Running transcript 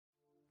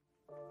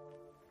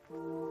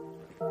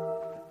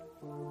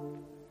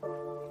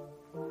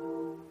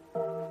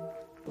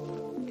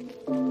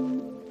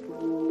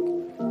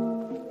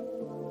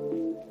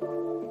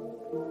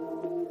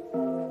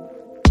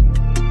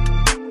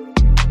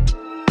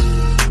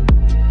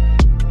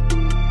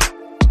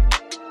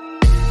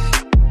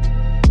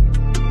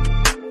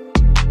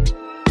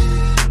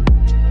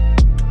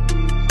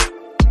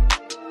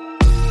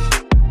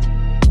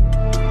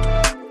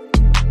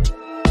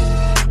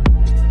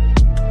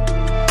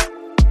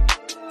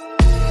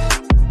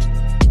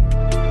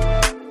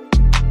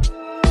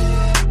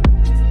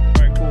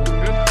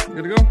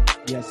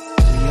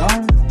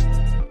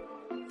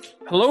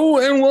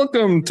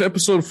welcome to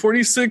episode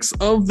 46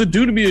 of the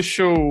Dude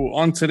Show.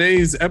 On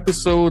today's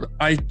episode,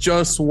 I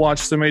just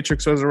watched The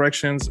Matrix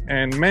Resurrections,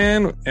 and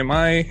man, am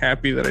I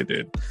happy that I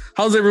did.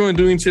 How's everyone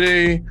doing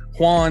today?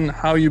 Juan,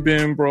 how you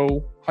been,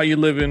 bro? How you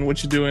living?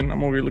 What you doing?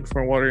 I'm over here looking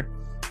for water.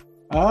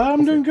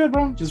 I'm doing good,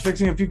 bro. Just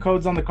fixing a few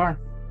codes on the car.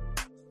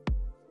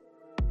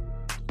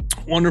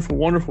 Wonderful,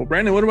 wonderful.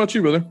 Brandon, what about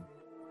you, brother?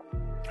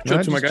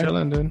 Just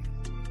chilling, dude.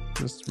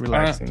 Just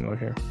relaxing over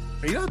here.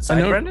 Are you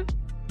outside, Brandon?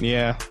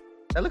 Yeah.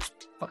 That looks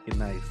fucking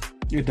nice.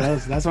 It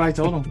does. That's what I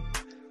told him.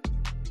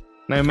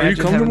 Now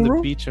imagine having the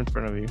beach in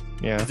front of you.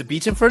 Yeah. Is the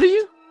beach in front of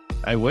you?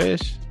 I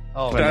wish.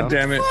 Oh, God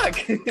damn it.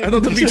 Fuck. I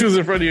thought the beach was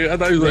in front of you. I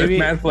thought it was like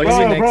mad flex.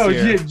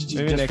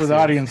 Just for the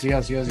audience.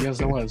 Yes,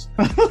 it was.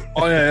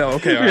 Oh, yeah.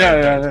 Okay. All right.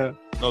 Yeah.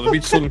 No, the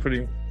beach is in front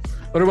of you.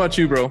 What about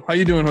you, bro? How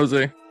you doing,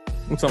 Jose?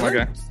 What's up, my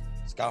guy?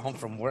 Just got home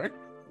from work.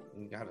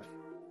 We got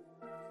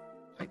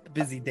quite the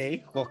busy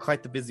day. Well,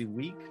 quite the busy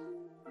week.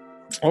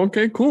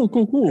 Okay,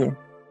 cool.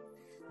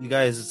 You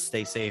guys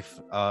stay safe.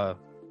 I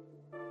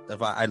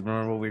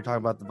remember when we were talking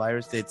about the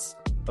virus. It's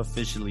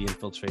officially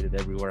infiltrated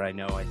everywhere I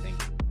know, I think.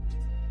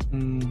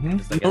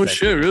 Mm-hmm. Oh,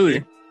 shit,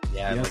 really?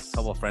 Yeah, yes. Like a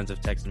couple of friends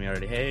have texted me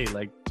already. Hey,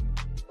 like, I'm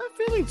not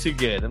feeling too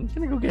good. I'm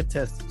going to go get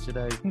tested. Should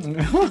I?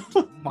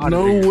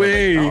 No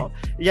way. Like, oh.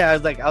 Yeah, I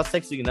was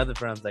texting another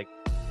friend. I was like,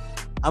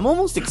 I'm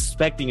almost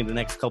expecting in the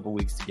next couple of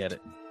weeks to get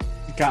it.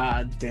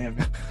 God damn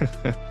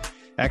it.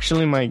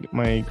 Actually,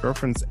 my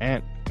girlfriend's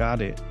aunt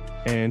got it.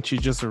 And she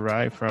just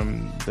arrived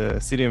from the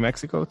city of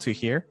Mexico to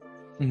here.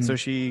 Mm-hmm. So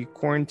she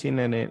quarantined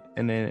in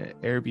an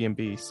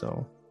Airbnb.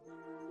 So,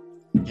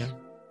 yeah.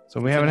 So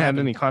we haven't had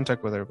any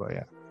contact with her, but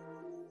yeah.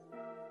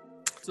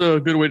 It's a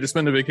good way to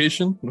spend a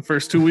vacation. The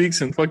first 2 weeks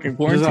in fucking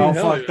quarantine. All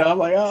fucked up.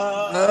 Like,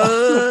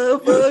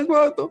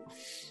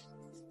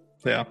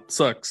 yeah,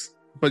 sucks.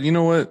 But you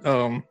know what?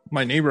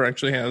 My neighbor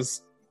actually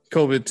has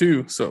COVID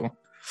too. So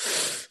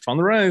it's on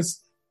the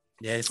rise.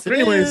 Yes, it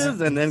is.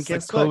 And then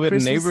guess what? COVID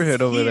Christmas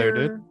neighborhood over there,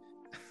 dude.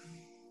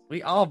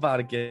 We all about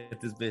to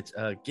get this bitch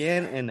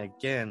again and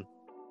again.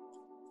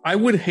 I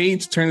would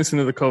hate to turn this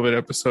into the COVID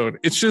episode.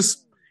 It's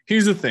just,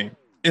 here's the thing,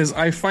 is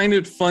I find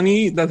it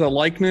funny that the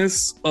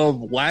likeness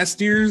of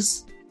last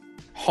year's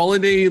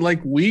holiday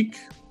week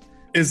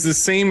is the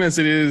same as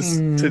it is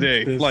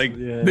today,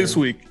 this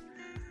week.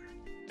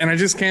 And I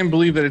just can't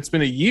believe that it's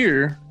been a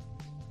year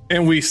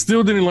and we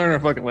still didn't learn our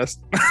fucking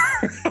lesson.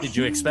 Did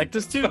you expect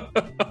us to?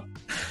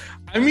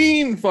 I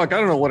mean, I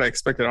don't know what I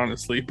expected,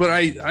 honestly, but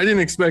I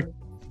didn't expect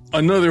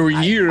another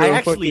year. I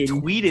actually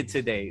tweeted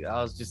today.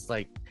 I was just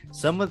like,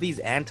 some of these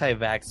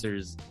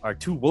anti-vaxxers are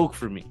too woke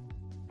for me.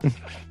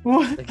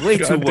 What? Like, way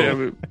too woke.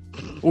 Damn it.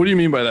 What do you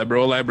mean by that,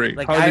 bro? Elaborate.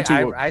 Like, how is it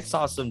too woke? I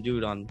saw some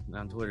dude on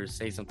Twitter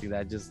say something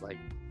that just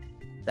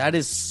that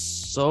is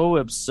so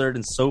absurd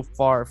and so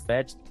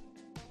far-fetched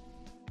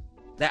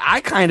that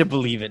I kind of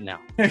believe it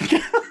now.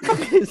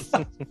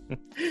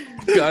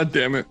 God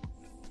damn it.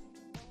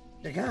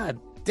 God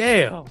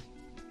damn.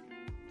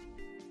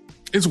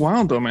 It's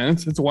wild though, man.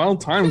 It's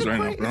wild times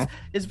right now, bro.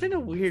 It's been a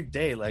weird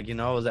day. I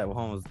was at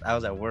home. I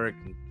was at work.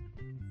 And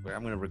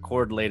I'm gonna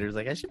record later. It's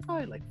I should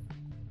probably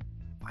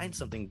find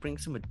something, bring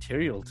some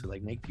material to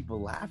make people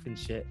laugh and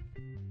shit.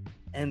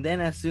 And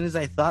then as soon as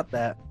I thought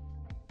that,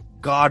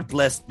 God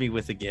blessed me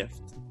with a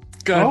gift.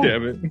 God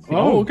damn it.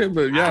 Oh, okay,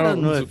 but yeah. I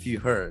don't know if you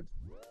heard,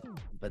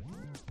 but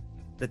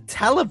the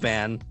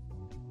Taliban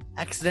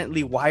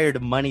accidentally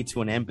wired money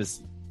to an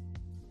embassy.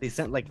 They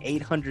sent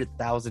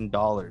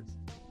 $800,000.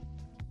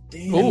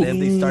 And then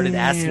they started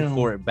asking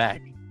for it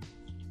back.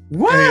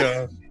 What?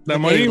 Hey, that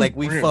money?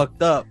 We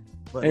fucked up.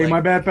 But hey, my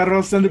bad,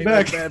 Pedro. Send it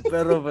back. My bad,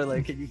 Pedro. But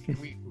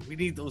we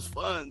need those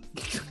funds.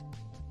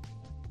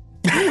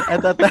 I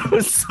thought that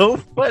was so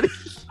funny.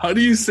 How do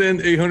you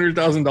send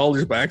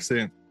 $800,000 back?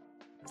 Saying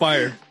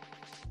fire.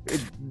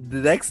 The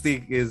next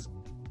thing is,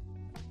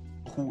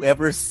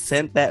 whoever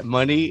sent that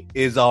money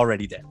is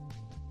already dead.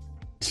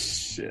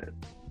 Shit.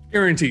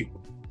 Guaranteed,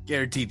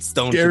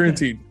 stone.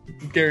 Guaranteed,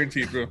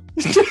 bro.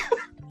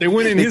 They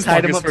went in his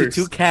tied pockets him up first.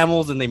 To 2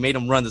 camels and they made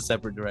him run the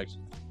separate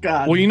direction.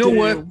 God. Well, you know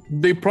what?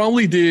 They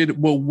probably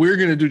did what we're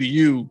gonna do to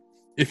you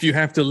if you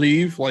have to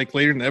leave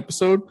later in the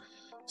episode.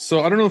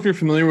 So I don't know if you're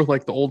familiar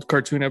with the old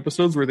cartoon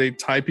episodes where they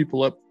tie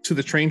people up to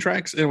the train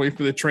tracks and wait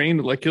for the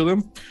train to kill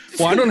them.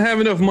 Well, I don't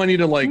have enough money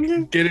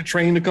to get a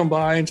train to come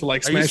by and to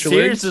smash your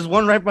legs. There's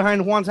one right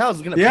behind Juan's house.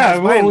 It's gonna we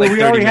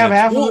already have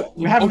half.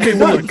 Okay,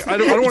 but look, I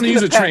don't want to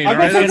use a train. All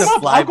right, it's gonna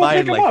fly by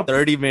in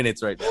 30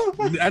 minutes right now.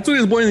 That's what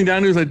it's boiling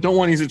down to. Is I don't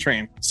want to use a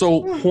train.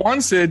 So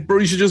Juan said, "Bro,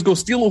 you should just go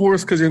steal a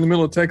horse because you're in the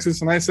middle of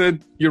Texas." And I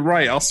said, "You're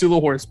right. I'll steal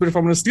a horse. But if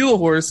I'm going to steal a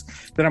horse,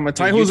 then I'm going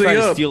to tie Jose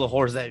up. Steal a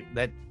horse that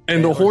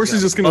and the horse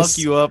is just gonna fuck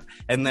you up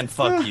and then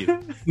fuck you."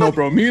 No,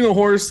 bro. Me and the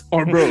horse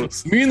are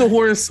bros. Me and the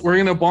horse, we're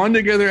gonna bond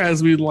together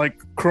as we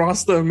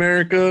cross the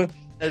America.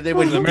 And then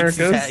when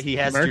he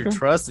has your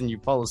trust and you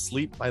fall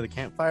asleep by the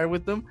campfire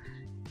with them,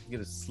 he's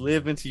gonna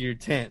slip into your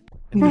tent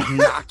and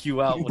knock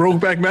you out.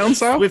 Brokeback Mountain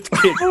style. Swift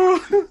kick.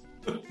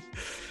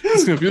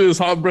 Just gonna feel this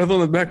hot breath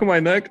on the back of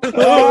my neck.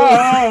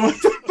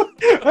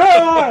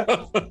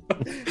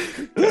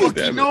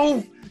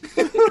 No.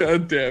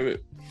 God damn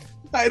it.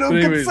 I don't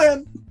But anyways,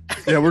 consent.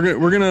 Yeah,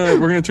 we're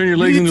gonna turn your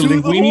legs into Me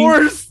too, the linguini,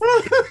 horse.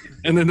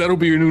 and then that'll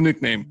be your new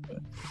nickname.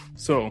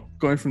 So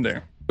going from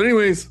there. But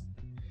anyways,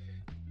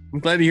 I'm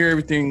glad to hear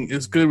everything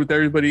is good with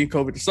everybody.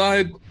 COVID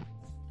aside.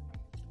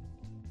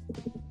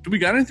 Do we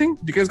got anything?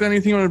 Do you guys got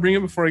anything you want to bring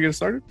up before I get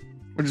started?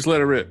 Or just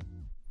let it rip?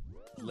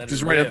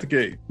 Just right out the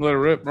gate. Let it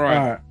rip. All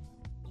right.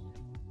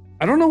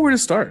 I don't know where to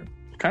start.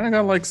 Kind of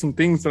got like some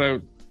things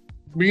that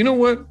but you know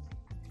what?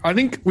 I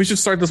think we should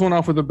start this one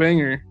off with a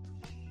banger.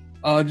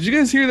 Did you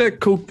guys hear that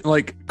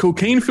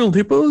cocaine-filled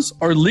hippos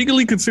are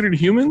legally considered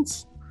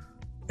humans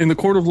in the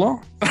court of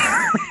law?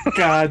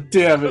 God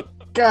damn it.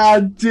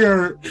 God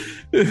damn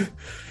it.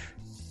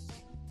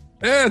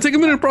 Yeah, take a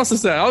minute to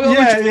process that. I'll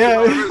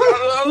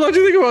let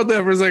you think about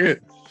that for a second.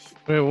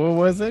 Wait, what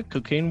was it?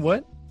 Cocaine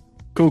what?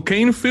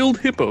 Cocaine-filled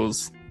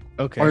hippos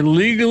Okay. are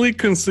legally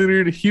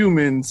considered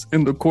humans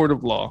in the court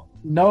of law.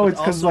 No, it's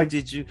because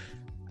Also,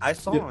 I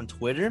saw on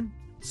Twitter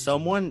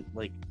someone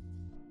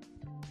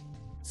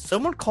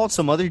called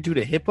some other dude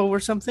a hippo or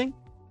something,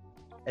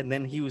 and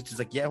then he was just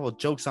like, "Yeah, well,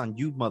 joke's on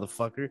you,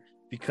 motherfucker,"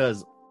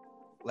 because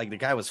like the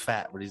guy was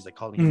fat, but he's like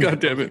calling him. God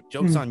damn it!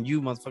 Joke's on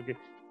you, motherfucker.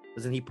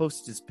 Because then he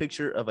posted this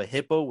picture of a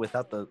hippo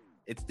without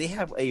they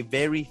have a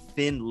very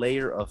thin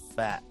layer of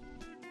fat,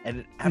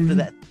 and after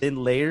that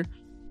thin layer,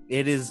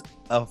 it is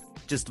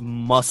just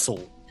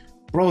muscle.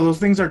 Bro, those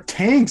things are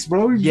tanks,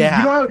 bro. Yeah.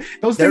 You know,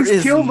 those There things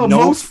is kill the no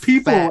most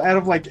people fat. out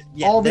of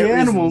all the there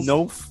is animals.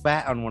 no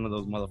fat on one of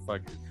those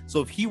motherfuckers.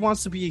 So if he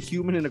wants to be a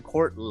human in a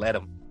court, let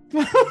him.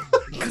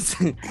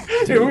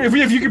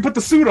 If you can put the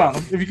suit on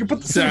him. If you can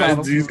put the suit on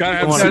him. He's gotta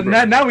have Come on, suit,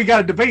 bro. Now we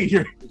got a debate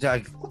here.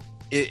 Like,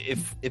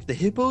 if the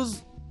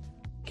hippos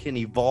can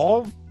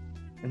evolve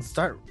and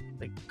start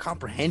like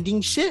comprehending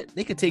shit,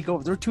 they could take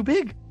over. They're too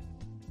big.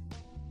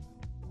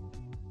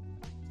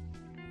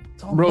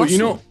 It's all Bro,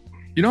 muscle.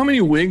 you know how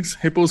many wigs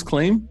hippos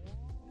claim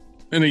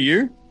in a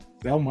year?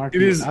 They'll mark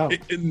It you is. out.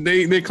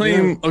 They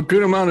claim a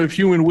good amount of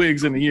human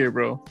wigs in a year,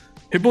 bro.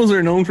 Hippos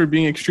are known for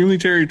being extremely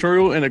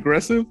territorial and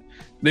aggressive.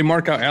 They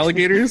mark out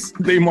alligators.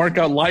 They mark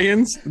out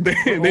lions. They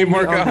We're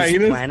mark only out on this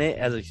hyenas. planet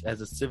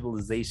as a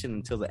civilization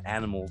until the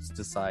animals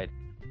decide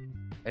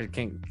and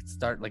can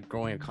start like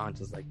growing a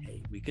conscience. Like,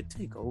 hey, we could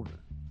take over.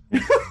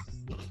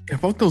 Yeah,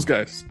 fuck those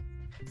guys.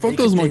 Fuck They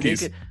those could- they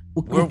monkeys. could-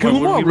 We'll Where kill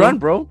them all, we bro. run,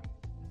 bro.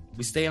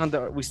 We stay on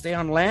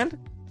land.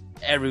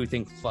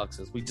 Everything fucks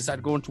us. We decide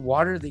to go into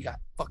water. They got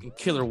fucking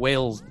killer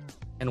whales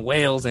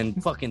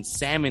and fucking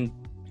salmon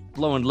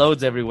blowing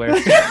loads everywhere.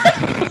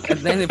 And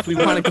then if we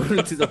want to go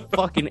into the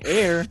fucking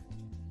air,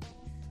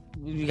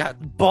 we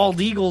got bald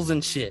eagles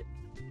and shit.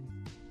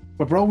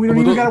 But bro, we don't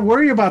even got to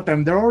worry about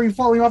them. They're already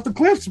falling off the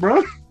cliffs,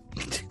 bro.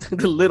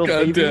 The little God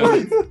baby damn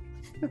ones.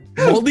 it.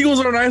 Bald eagles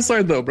are on our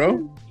side, though,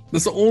 bro.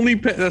 That's the only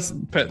pet. That's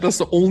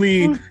the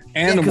only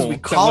animal. we that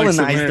likes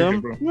colonized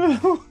America, them.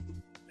 bro.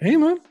 Hey,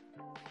 man.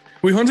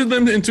 We hunted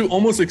them into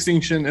almost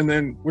extinction, and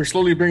then we're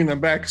slowly bringing them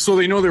back so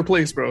they know their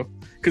place, bro.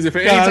 Because if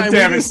anytime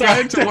we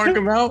decide to mark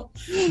them out,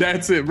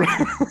 that's it, bro.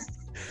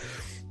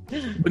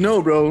 But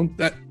no, bro.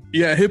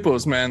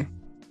 Hippos, man.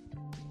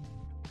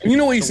 And you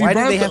know what? So why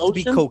do they have to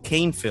be ocean?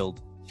 cocaine filled?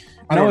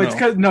 I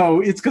don't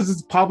know. It's because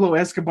it's Pablo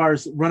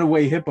Escobar's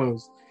runaway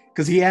hippos.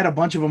 Because he had a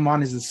bunch of them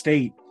on his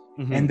estate,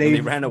 and they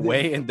ran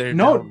away, and they're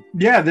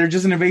they're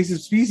just an invasive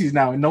species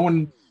now, and no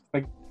one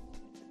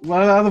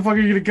how the fuck are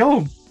you gonna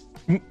kill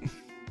them?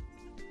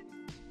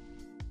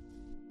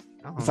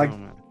 It's like,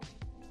 man.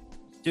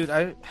 Dude,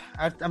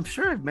 I'm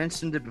sure I've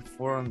mentioned it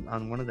before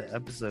on one of the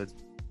episodes,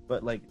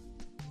 but like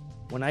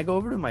when I go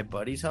over to my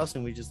buddy's house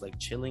and we just like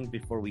chilling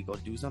before we go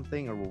do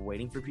something or we're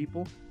waiting for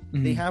people,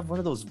 they have one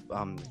of those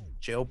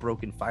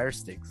jailbroken fire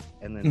sticks,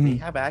 and then they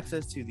have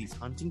access to these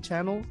hunting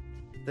channels.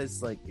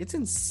 That's like, it's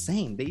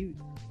insane.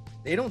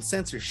 They don't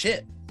censor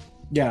shit.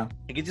 Yeah,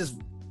 like it's just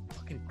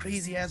fucking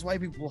crazy ass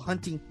white people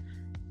hunting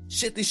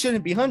shit they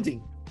shouldn't be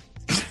hunting.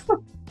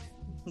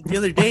 The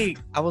other day,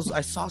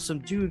 I saw some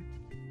dude.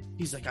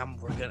 He's like,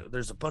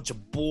 there's a bunch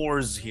of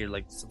boars here,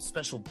 like some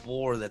special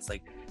boar that's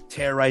like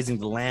terrorizing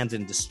the land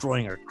and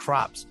destroying our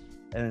crops.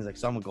 And he's like,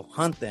 so I'm gonna go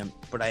hunt them.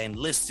 But I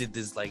enlisted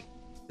this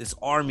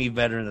army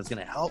veteran that's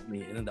gonna help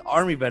me. And then the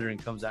army veteran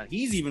comes out.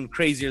 He's even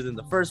crazier than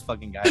the first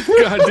fucking guy.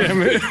 God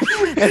damn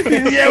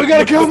it. yeah, we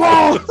gotta kill them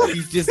all.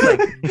 He's just like,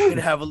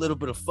 gonna have a little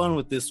bit of fun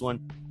with this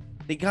one.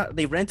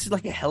 They rented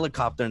like a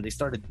helicopter and they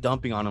started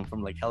dumping on him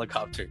from like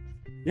helicopter.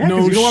 Yeah, No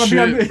you don't want to be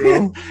on shit,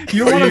 bro.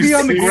 you don't want Are to be you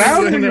on the serious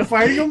ground right when you're now?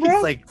 fighting them, bro.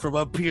 It's like from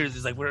up here,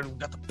 it's like we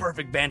got the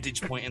perfect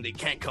vantage point and they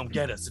can't come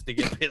get us if they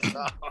get pissed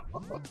off.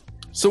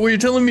 So what you're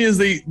telling me is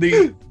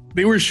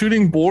they were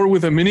shooting boar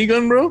with a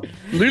minigun, bro?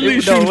 Literally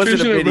No, shooting it wasn't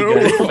fish a in a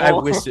minigun. barrel. I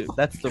wish it.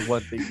 That's the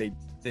one thing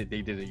they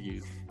didn't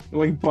use.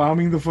 Like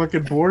bombing the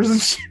fucking boars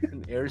and shit.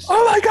 An air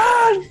Oh my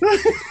god!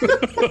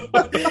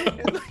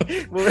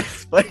 Well,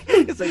 it's like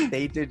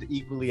they did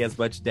equally as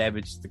much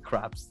damage to the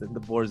crops than the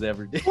boars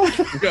ever did.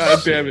 God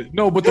damn it.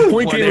 No, but the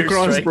point One came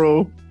across, airstrike.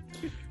 bro.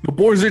 The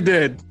boars are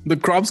dead. The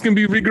crops can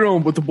be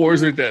regrown, but the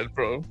boars are dead,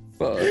 bro.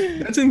 Fuck.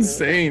 That's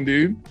insane,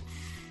 dude.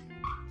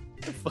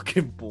 The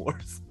fucking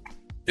boars.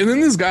 And then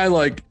this guy,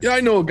 like, yeah,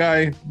 I know a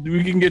guy.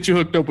 We can get you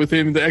hooked up with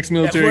him, the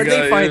ex-military Where'd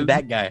guy. they find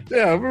that guy?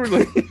 Yeah, we're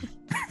like,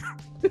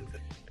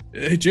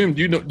 hey Jim,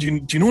 do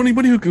you know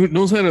anybody who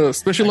knows how to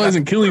specialize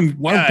in killing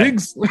wild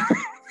pigs?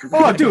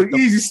 Oh, dude,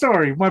 easy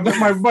story. My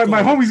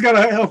homie's got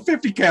a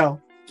 50 cal.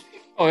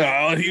 Oh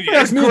yeah, he's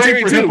That's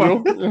military great for too,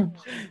 him. bro.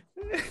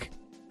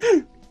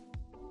 Yeah.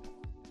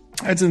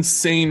 That's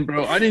insane,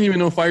 bro. I didn't even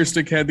know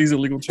Firestick had these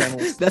illegal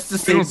channels. That's the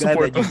They same don't guy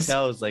support that you us.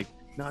 tell is like,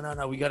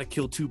 no, we gotta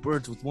kill two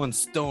birds with one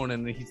stone,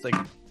 and he's like,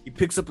 he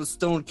picks up a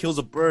stone, kills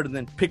a bird, and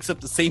then picks up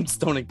the same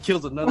stone and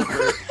kills another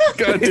bird.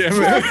 God damn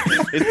it!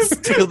 It's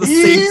still the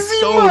Easy same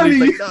stone. money.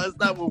 He's like, no, it's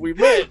not what we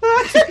meant.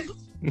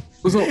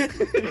 So,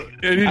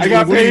 I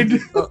got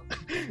paid.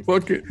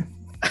 Fuck it.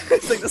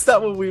 It's like, that's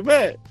not what we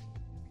meant.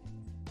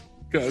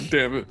 God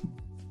damn it.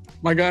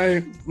 My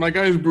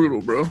guy's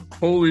brutal, bro.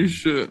 Holy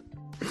shit.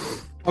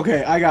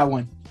 Okay, I got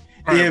one.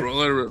 All right, If- bro.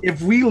 Let it rip.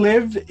 If we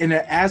lived in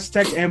an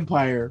Aztec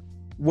empire,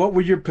 what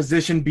would your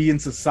position be in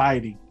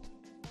society?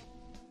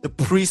 The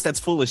priest that's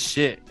full of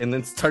shit, and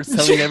then starts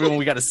telling everyone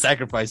we gotta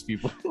sacrifice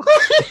people.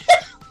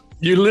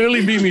 You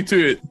literally beat me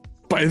to it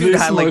by Dude,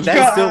 this like much.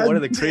 that's still God one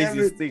of the damn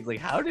craziest it. things. Like,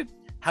 how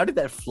did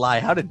that fly?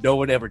 How did no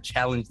one ever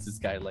challenge this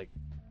guy? Like,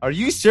 are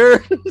you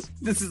sure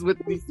this is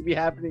what needs to be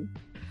happening?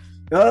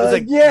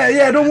 like-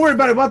 Yeah, don't worry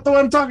about it. But though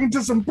I'm talking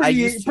to some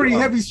used pretty to,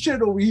 heavy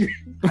shit over here.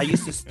 I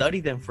used to study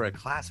them for a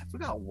class. I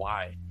forgot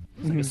why.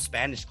 It was like a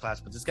Spanish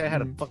class, but this guy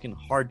had a fucking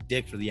hard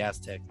dick for the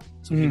Aztec.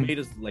 So he Mhm. made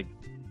us like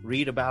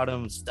read about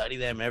them, study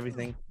them,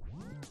 everything.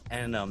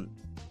 And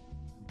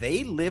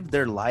they lived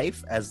their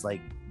life as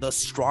like the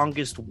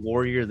strongest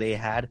warrior they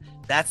had.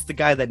 That's the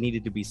guy that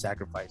needed to be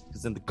sacrificed,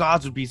 because then the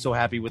gods would be so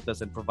happy with us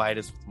and provide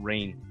us with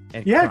rain.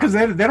 And Yeah, because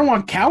crops. they don't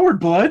want coward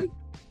blood.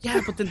 Yeah,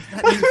 but then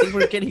that means they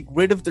were getting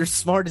rid of their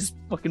smartest,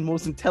 fucking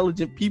most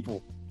intelligent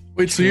people.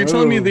 Wait, so you're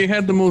telling me True. they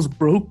had the most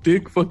broke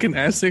dick fucking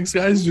Aztecs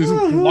guys just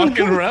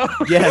walking around?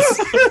 Yes,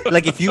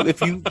 like if you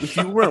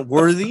weren't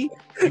worthy,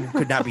 you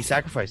could not be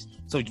sacrificed.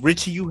 So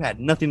Richie, you had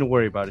nothing to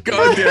worry about.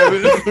 God damn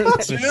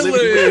it.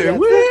 Chilling.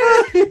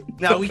 Woo.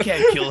 Now we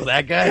can't kill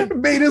that guy.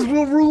 Betas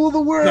will rule the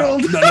No,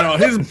 world. no.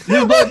 His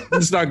blood,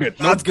 it's not good.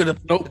 God's gonna,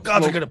 Nope.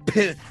 Gods Nope. are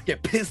gonna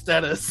get pissed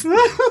at us.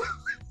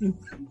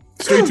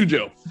 Straight to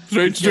jail.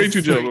 Straight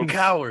to jail. Fucking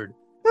coward.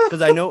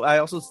 Because I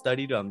also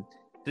studied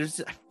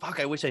there's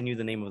I wish I knew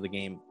the name of the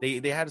game. They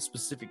had a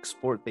specific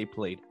sport they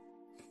played,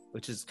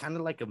 which is kind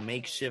of like a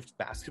makeshift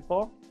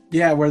basketball.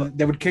 Yeah, where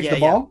they would kick Yeah, the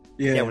ball.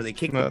 Yeah, where they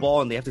kick the Uh,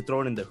 ball and they have to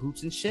throw it in the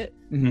hoops and shit.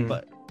 Mhm.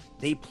 But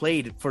they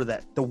played for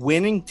that. The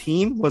winning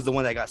team was the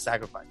one that got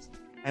sacrificed,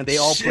 and they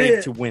all Shit.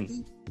 played to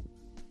win.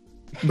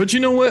 But you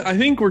know what? I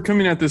think we're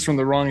coming at this from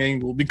the wrong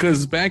angle,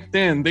 because back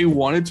then they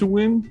wanted to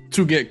win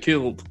to get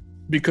killed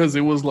because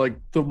it was like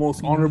the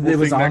most honorable It thing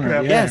was that honor, could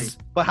happen. yeah. Yes,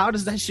 but how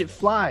does that shit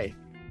fly?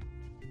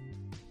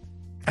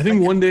 I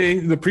think one day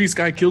the priest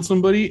guy killed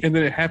somebody and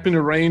then it happened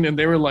to rain and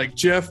they were like,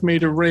 Jeff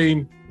made it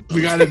rain.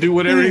 We got to do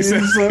whatever he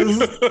says.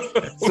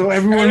 So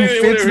everyone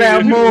Hey, fits whatever, that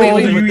wait, mold.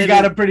 wait, but You then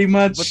gotta it- pretty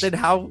much. But then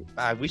how?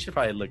 We should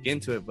probably look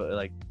into it. But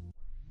like,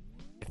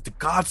 if the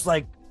god's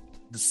like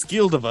the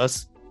skilled of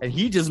us, and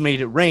he just made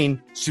it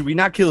rain, should we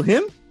not kill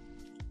him?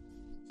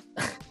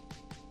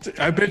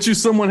 I bet you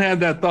someone had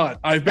that thought.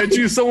 I bet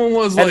you someone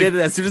was And like,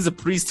 then as soon as the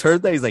priest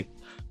heard that, he's like,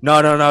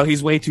 "No,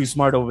 he's way too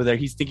smart over there.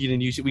 He's thinking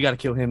and we got to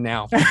kill him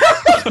now."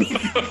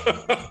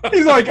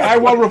 He's like, I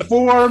want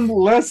reform,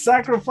 less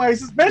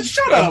sacrifices. Man,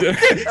 shut up.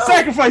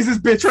 Sacrifice this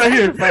bitch right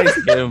here.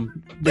 Sacrifice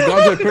him. the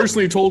gods have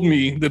personally told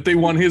me that they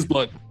want his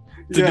blood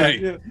today.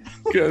 Yeah,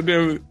 God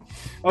damn it.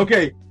 yeah.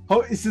 Okay,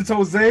 since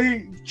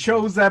Jose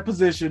chose that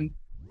position,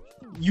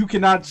 you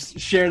cannot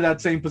share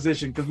that same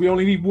position because we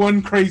only need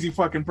one crazy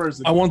fucking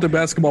person. I want the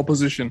basketball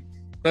position.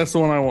 That's the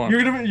one I want.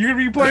 You're gonna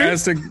be The playing.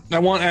 Aztec, I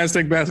want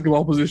Aztec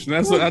basketball position.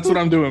 That's what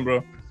I'm doing,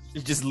 bro. You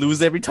just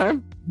lose every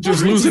time.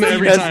 Just losing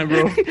every time,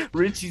 bro.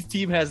 Richie's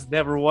team has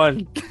never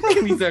won.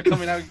 We start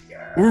coming out.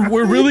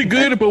 We're really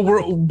good, but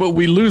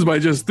we lose by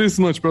just this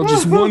much, bro.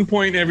 Just 1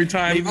 point every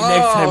time. Maybe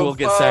next time we'll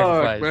get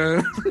sacrificed.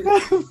 man.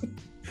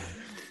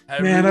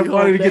 Man, I really wanted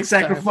hope to get next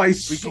time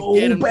sacrificed we can so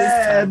get him this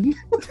bad.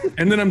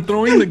 And then I'm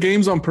throwing the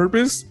games on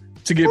purpose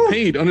to get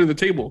paid under the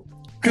table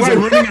because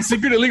I'm running a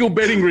secret illegal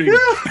betting ring.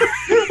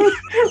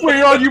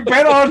 Wait, you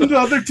bet on the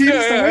other teams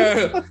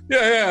to win?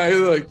 Yeah.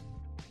 Like,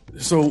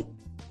 so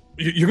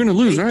you're gonna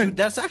lose, Hey, right? dude,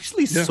 that's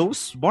actually Yeah. so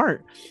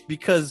smart,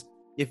 because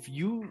if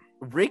you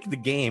rig the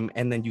game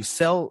and then you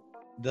sell,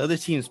 the other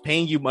team's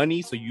paying you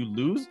money, so you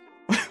lose,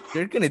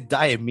 they're gonna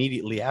die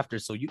immediately after.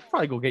 So you can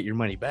probably go get your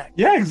money back.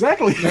 Yeah,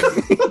 exactly.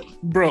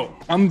 Bro,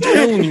 I'm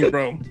telling you,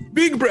 bro.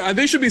 Big bro,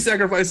 they should be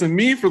sacrificing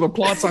me for the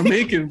plots I'm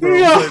making, bro.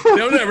 Yeah. But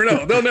they'll never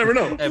know. They'll never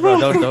know. Hey, bro,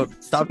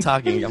 don't stop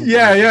talking. I'm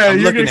Yeah, I'm you're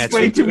gonna looking at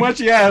explain you. too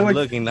much. Yeah, I'm like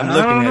looking I at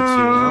don't you. know.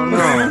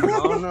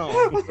 Oh no.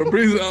 The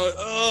breeze, The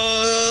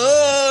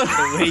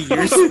way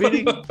you're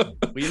spitting,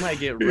 we might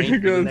get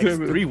rain for the God next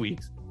damn it. 3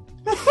 weeks.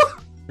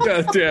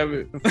 God damn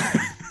it.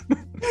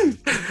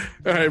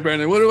 All All right,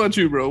 Brandon. What about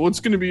you, bro? What's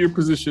going to be your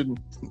position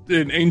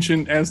in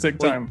ancient Aztec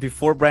Well, time?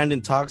 before Brandon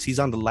talks, he's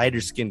on the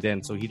lighter skinned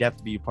end, so he'd have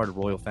to be a part of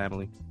royal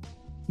family.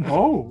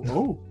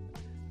 Oh.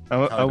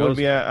 I would goes.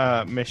 be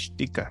a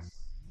Mextica.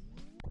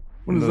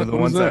 What is the- that? the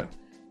What is ones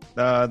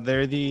that?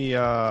 They're the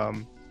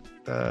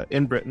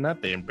inbred,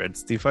 not the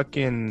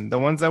inbreds, the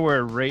ones that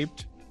were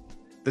raped.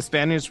 The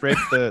Spaniards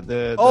raped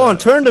the And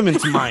turned him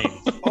into mine.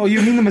 Oh,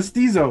 you mean the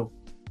mestizo?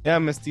 yeah,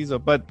 mestizo,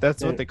 but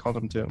that's Yeah. what they called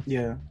them too.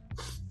 Yeah.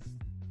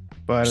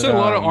 But You said a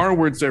lot of R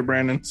words there,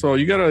 Brandon. So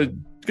you gotta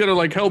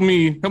like help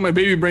my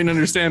baby brain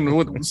understand.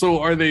 What? So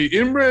are they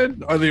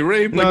inbred? Are they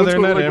raped? No, Like, what's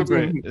they're going- not like, what's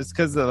inbred. going- It's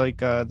because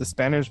the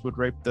Spaniards would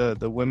rape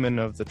the women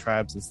of the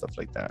tribes and stuff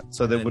like that,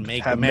 so And they then would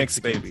make have them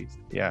mixed Mexicans. babies.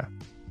 Yeah.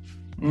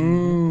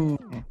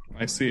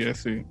 I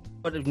see.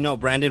 But no,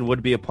 Brandon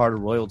would be a part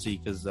of royalty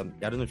because I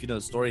don't know if you know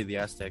the story of the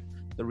Aztec.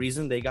 The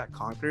reason they got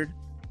conquered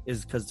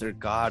is because their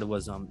god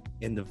was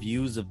in the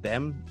views of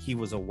them, he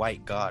was a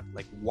white god,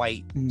 like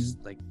white,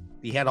 just like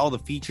he had all the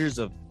features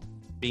of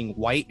being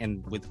white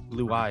and with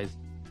blue eyes.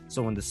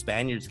 So when the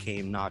Spaniards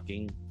came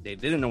knocking, they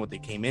didn't know what they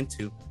came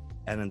into,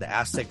 and then the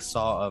Aztecs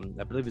saw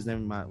I believe his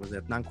name was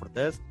Hernan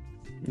Cortez.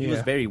 He was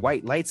Yeah. very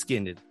white, light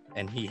skinned,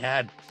 and he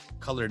had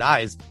colored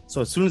eyes.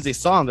 So as soon as they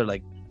saw him, they're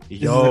like, This is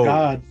the "Yo,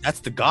 god. that's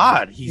the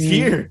god. He's Mm.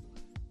 here."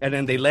 And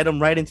then they let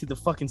him right into the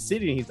fucking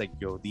city, and he's like,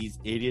 "Yo, these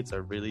idiots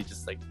are really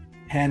just like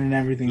Handing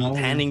everything over.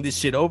 handing this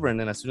shit over." And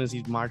then as soon as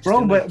he marched,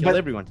 Bro, in, but- kill but-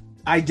 everyone.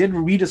 I did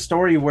read a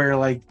story where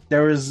like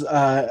there was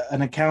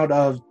an account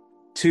of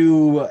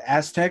two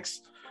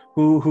Aztecs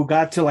who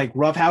got to like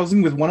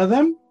roughhousing with one of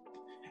them,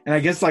 and I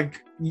guess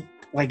like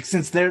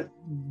since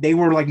they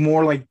were like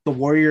more like the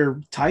warrior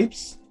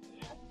types,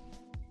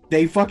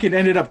 they fucking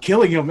ended up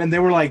killing him, and they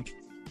were like,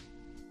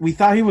 we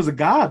thought he was a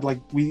god, like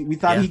we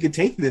thought Yeah. he could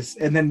take this,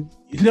 and then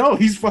no,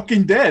 he's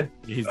fucking dead.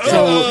 He's So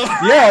Oh.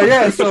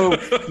 yeah, so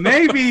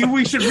maybe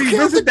we should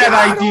revisit that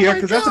god, oh idea my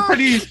because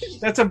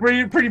that's a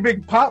pretty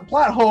big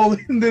plot hole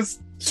in this.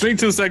 Straight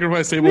to the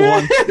sacrifice table.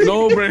 One.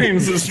 No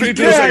brains. Straight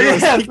to the Yeah,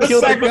 sacrifice. yeah, He the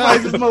killed the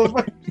sacrifices, god.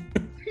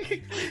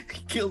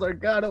 motherfucker. killed our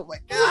god. Oh my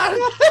god!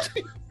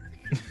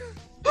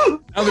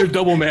 Now they're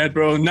double mad,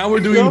 bro. Now we're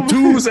doing Double-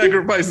 2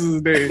 sacrifices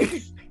a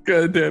day.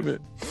 God damn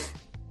it.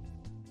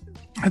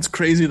 That's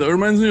crazy though. It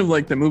reminds me of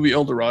like the movie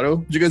El Dorado.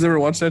 Did you guys ever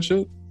watch that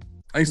shit?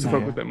 I used to No.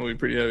 fuck with that movie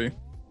pretty heavy. Is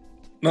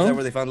No? that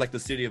where they found like the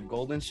city of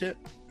gold and shit?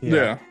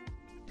 Yeah.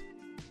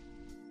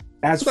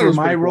 As That for was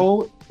my pretty cool.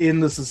 role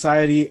in the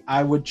society,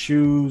 I would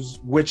choose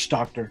witch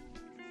doctor.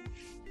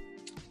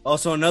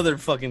 Also, another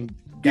fucking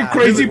You guy.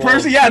 crazy Well,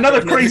 person, yeah,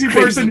 another crazy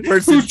person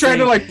who's trying to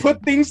saying- like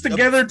put things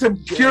together to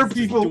cure just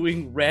people,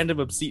 doing random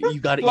obscene.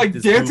 You gotta like eat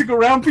this dancing food.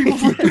 around people.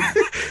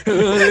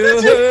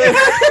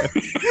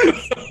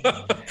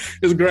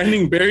 Just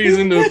grinding berries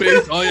into a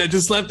face. Oh yeah,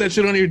 just slap that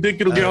shit on your dick.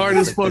 It'll get hard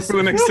as fuck for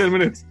the next 10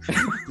 minutes.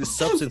 This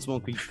substance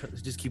won't be,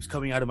 it just keeps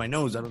coming out of my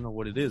nose. I don't know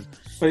what it is.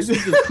 But- Eat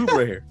this poop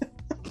right here.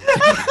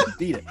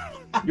 Eat it.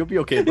 You'll be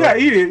okay, bro. Yeah,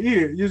 eat it.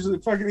 You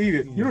just fucking eat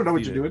it. You don't know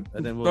what Eat you're it. doing.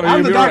 And then Oh, we'll, yeah.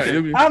 I'm the you'll be doctor. right,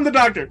 you'll be- I'm the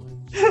doctor.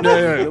 Yeah,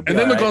 yeah. You'll be And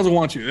then the alright. cause will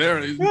want you. There,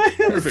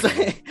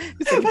 perfect.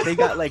 it's like they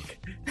got like,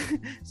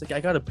 it's like I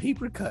got a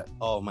paper cut.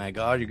 Oh my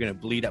god, you're gonna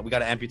bleed out. We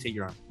gotta amputate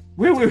your arm.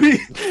 Wait.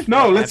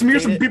 No, let's smear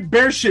some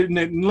bear shit in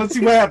it and let's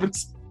see what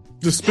happens.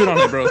 Just spit on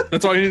it, bro.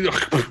 That's all you need.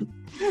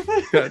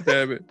 God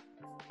damn it.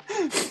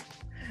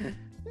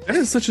 That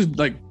is such a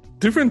like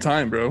different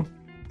time, bro.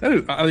 That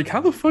is like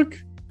how the fuck.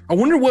 I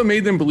wonder what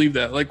made them believe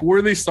that. Like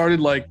where they started.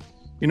 Like,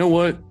 you know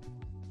what?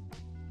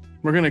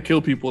 We're gonna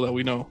kill people that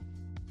we know,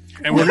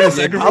 and we're gonna They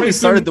sacrifice probably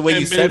started them, the way you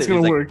and said it's it. gonna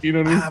It's like, work. You know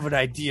what I I mean? have an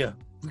idea.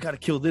 We gotta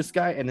kill this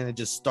guy, and then it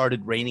just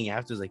started raining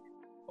after. It's like,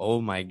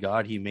 oh my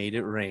god, he made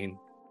it rain.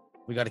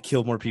 We gotta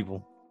kill more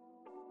people.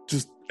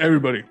 Just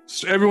everybody,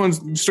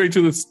 everyone's straight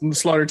to the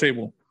slaughter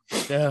table.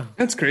 Yeah,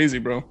 That's crazy,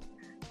 bro.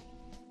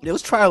 it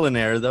was trial and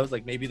error. Though,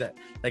 like maybe that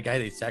guy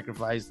they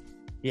sacrificed,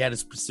 he had a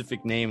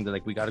specific name. That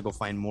like we gotta go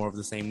find more of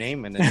the same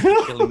name, and then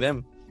keep killing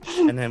them.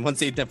 And then once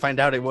they find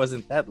out it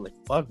wasn't that, like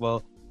fuck,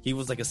 well, he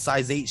was like a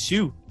size 8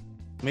 shoe.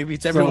 Maybe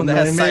it's everyone that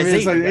has size 8.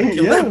 it's like, We gotta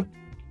kill yeah. them.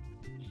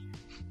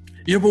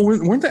 Yeah, but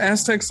weren't the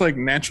Aztecs like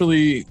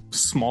naturally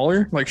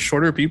smaller, like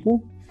shorter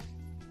people?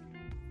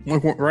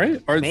 Like,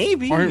 right? Are,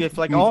 Maybe aren't- if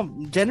like all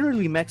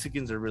generally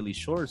Mexicans are really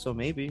short, so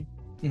maybe.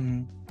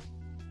 Mhm.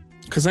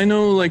 Because I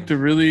know like the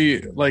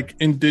really like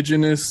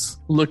indigenous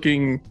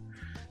looking,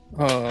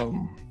 I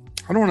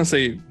don't want to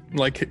say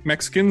like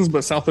Mexicans,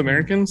 but South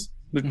Americans.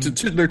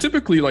 They're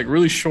typically like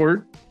really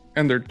short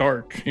and they're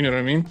dark. You know what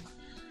I mean?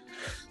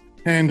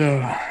 And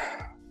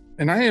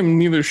I am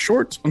neither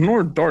short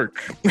nor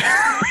dark.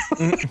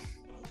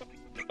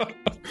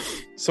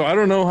 So I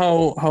don't know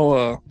how I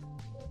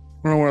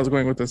don't know where I was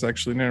going with this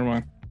actually. Never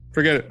mind.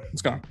 Forget it.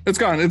 It's gone. It's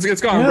gone.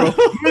 It's gone, bro.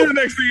 The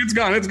next thing, it's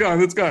gone. It's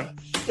gone. It's gone.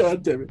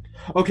 God damn it.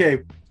 Okay,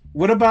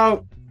 what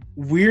about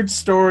weird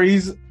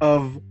stories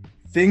of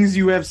things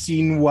you have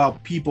seen while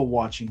people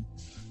watching?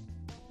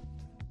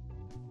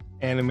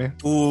 Anime.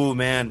 Ooh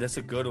man, that's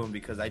a good one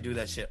because I do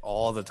that shit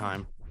all the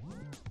time.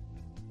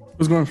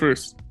 Who's going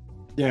first?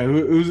 Yeah,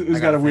 who's I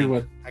got gotta a weird think.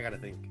 one? I gotta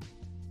think.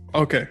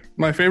 Okay,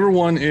 my favorite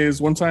one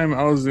is one time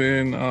I was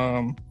in.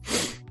 I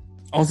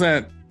was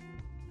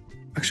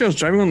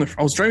driving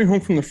home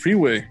from the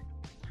freeway,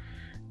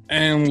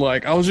 and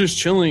like I was just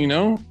chilling, you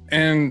know.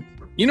 And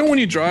you know when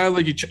you drive,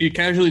 like you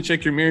casually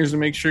check your mirrors to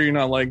make sure you're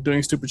not like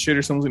doing stupid shit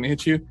or someone's gonna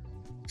hit you.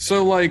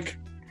 So like,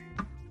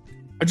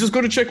 I just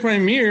go to check my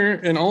mirror,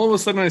 and all of a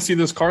sudden I see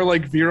this car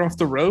like veer off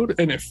the road,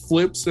 and it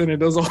flips, and it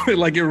does all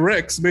like it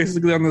wrecks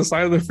basically on the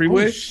side of the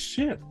freeway. Oh,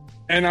 shit.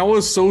 And I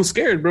was so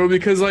scared, bro,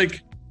 because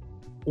like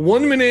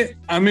 1 minute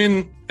I'm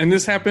in, and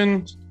this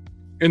happened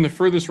in the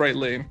furthest right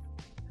lane.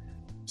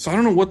 So I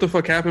don't know what the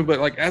fuck happened, but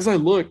like as I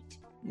looked,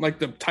 like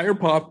the tire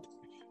popped,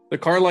 the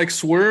car like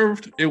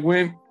swerved, it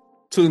went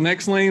to the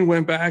next lane,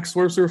 went back,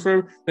 swerved,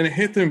 then it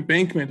hit the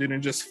embankment, dude,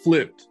 and just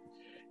flipped.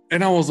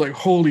 And I was like,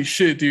 holy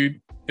shit,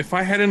 dude. If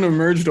I hadn't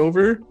emerged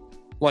over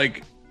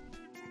like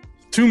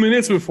 2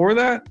 minutes before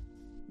that,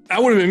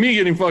 that would have been me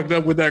getting fucked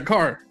up with that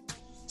car.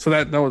 So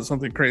that was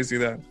something crazy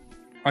that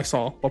I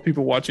saw while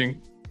people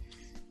watching.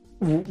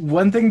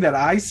 One thing that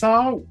I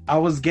saw, I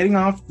was getting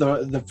off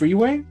the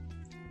freeway,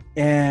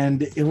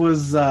 and it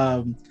was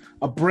a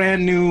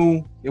brand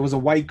new, it was a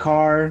white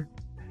car.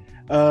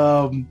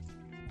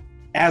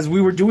 As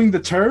we were doing the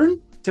turn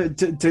to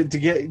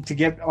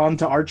get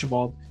onto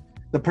Archibald,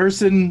 the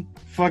person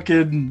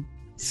fucking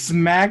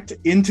smacked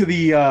into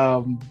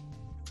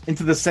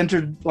the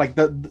center, like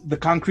the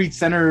concrete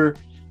center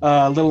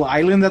little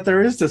island that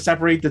there is to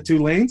separate the two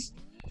lanes.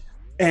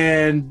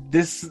 And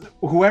this,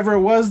 whoever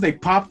it was, they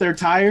popped their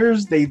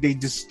tires, they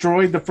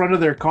destroyed the front of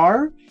their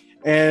car,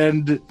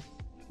 and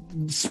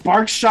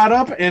sparks shot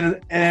up,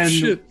 and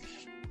Shit.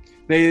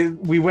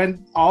 we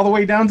went all the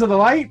way down to the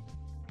light,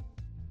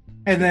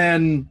 and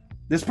then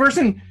this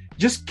person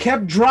just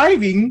kept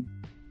driving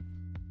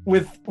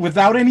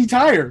without any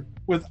tire.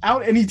 If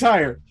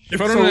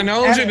I don't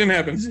acknowledge it, didn't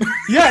happen.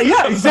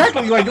 Yeah,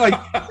 exactly.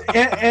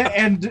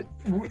 And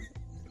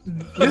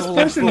this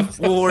person.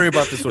 We'll worry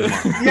about this one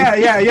tomorrow.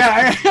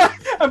 Yeah.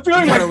 I'm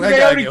feeling like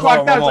they already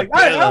clocked out. It's like,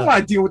 I don't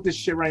want to deal with this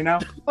shit right now.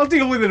 I'll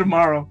deal with it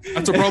tomorrow.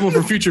 That's a problem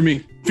for future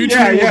me. Future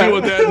me will deal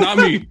with that, not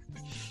me.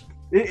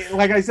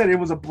 Like I said, it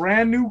was a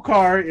brand new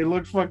car. It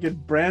looked fucking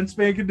brand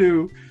spanking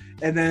new.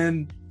 And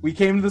then we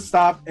came to the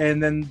stop,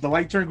 and then the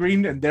light turned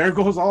green, and there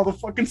goes all the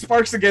fucking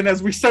sparks again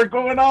as we start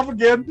going off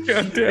again.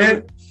 God damn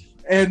it.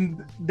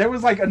 And there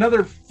was like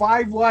another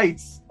 5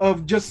 lights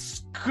of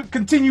just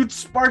continued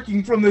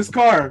sparking from this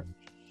car.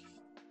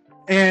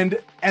 And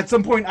at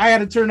some point I had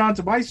to turn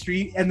onto my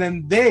street, and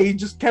then they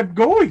just kept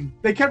going.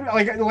 They kept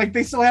like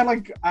they still had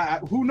like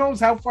who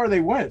knows how far they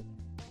went.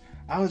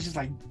 I was just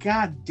like,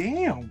 God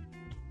damn.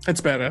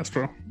 That's badass,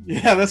 bro.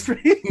 Yeah, that's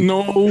pretty.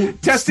 No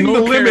testing no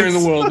the care limits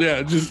in the world.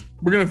 Yeah, just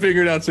we're gonna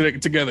figure it out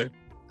together.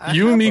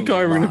 You and me,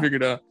 Kai, we're gonna figure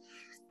it out.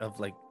 Of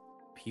like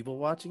people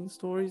watching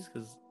stories,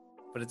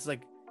 but it's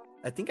like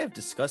I think I've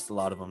discussed a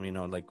lot of them. You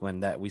know, like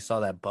when we saw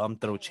that bum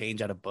throw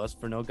change at a bus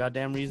for no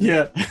goddamn reason.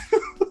 Yeah,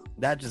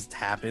 that just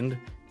happened.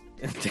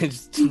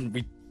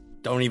 We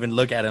don't even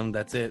look at him.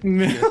 That's it.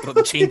 Throw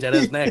the change at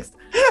us next.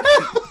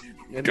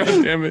 God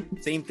damn it.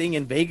 Same thing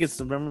in Vegas.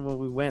 Remember when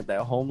we went?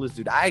 That homeless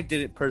dude. I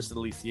didn't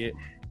personally see it.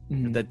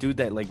 Mm-hmm. That dude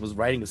that like was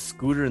riding a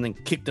scooter and then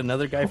kicked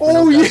another guy for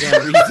no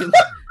goddamn reason.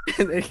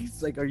 And then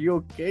he's like, "Are you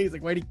okay?" He's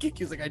like, "Why'd he kick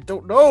you?" He's like, "I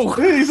don't know."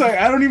 He's like,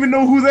 "I don't even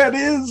know who that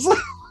is."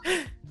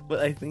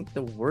 But I think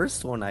the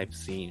worst one I've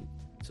seen,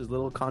 which is a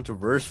little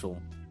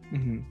controversial.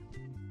 Mm-hmm.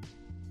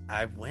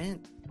 I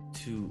went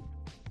to,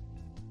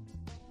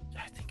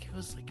 I think it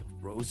was like a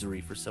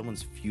rosary for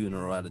someone's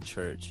funeral at a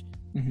church.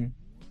 Mm-hmm.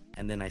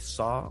 And then I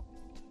saw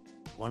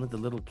one of the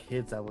little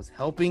kids that was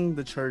helping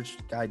the church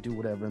guy do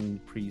whatever, and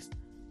the priest.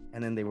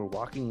 And then they were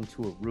walking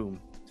into a room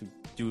to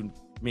do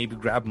maybe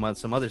grab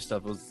some other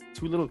stuff. It was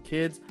 2 little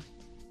kids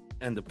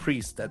and the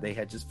priest that they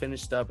had just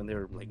finished up, and they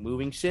were like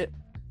moving shit.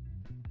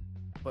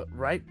 But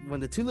right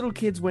when the 2 little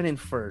kids went in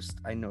first,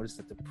 I noticed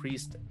that the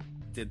priest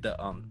did the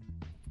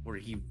where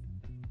he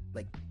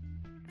like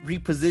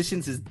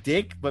repositions his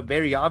dick, but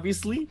very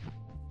obviously,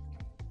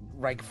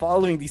 like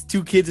following these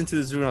 2 kids into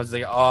this room. I was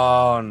like,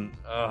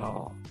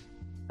 oh.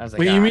 I was like,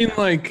 wait, you mean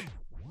like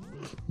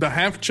the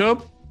half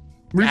chub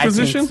reposition?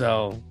 I think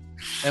so.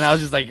 And I was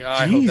just like,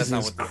 I hope that's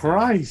not what this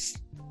Christ.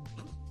 is.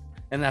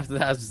 And after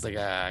that, I was just like,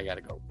 I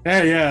gotta go.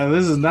 Yeah.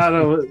 This is not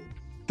holy.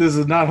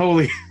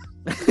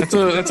 That's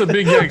a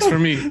big yikes for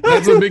me.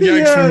 That's a big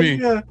yikes for me.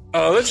 Yeah.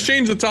 Let's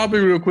change the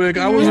topic real quick.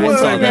 I was one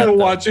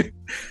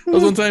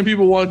time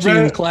people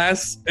watching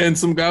class, and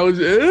some guy was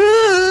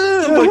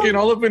fucking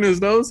all up in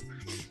his nose.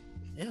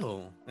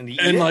 Ew.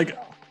 And like,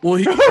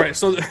 well, right.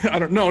 So I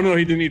don't know. No,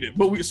 he didn't eat it.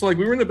 But we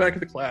were in the back of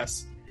the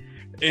class,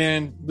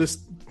 and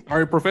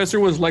our professor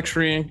was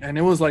lecturing, and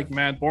it was like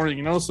mad boring,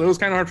 you know. So it was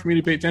kind of hard for me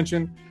to pay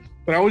attention.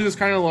 But I was just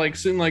kind of like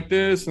sitting like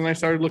this, and I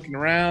started looking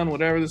around,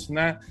 whatever, this and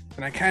that.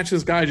 And I catch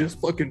this guy just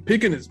fucking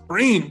picking his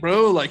brain,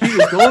 bro. Like he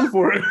was going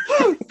for it.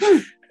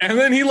 And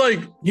then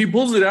he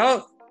pulls it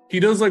out. He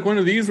does like one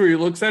of these where he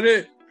looks at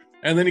it,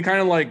 and then he kind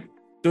of like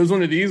does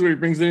one of these where he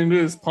brings it into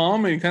his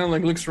palm, and he kind of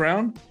like looks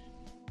around.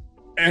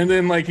 And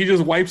then like he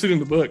just wipes it in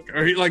the book.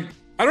 Or he like,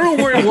 I don't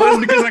know where it was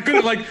because I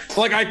couldn't like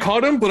I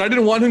caught him, but I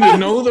didn't want him to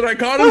know that I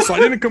caught him, so I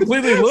didn't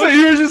completely look. So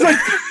you were just like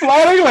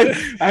floating, like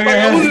I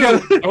gotta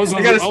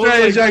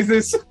strategize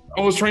this.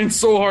 I was trying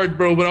so hard,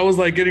 bro, but I was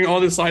like getting all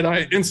this side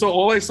eye, and so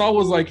all I saw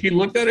was like he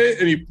looked at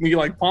it and he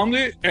like palmed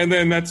it, and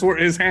then that's where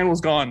his hand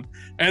was gone,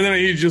 and then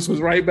he just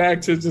was right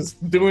back to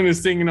just doing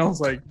his thing, and I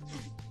was like,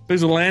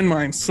 "There's a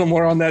landmine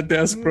somewhere on that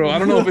desk, bro. I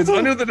don't know if it's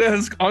under the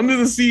desk, under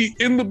the seat,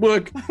 in the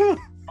book."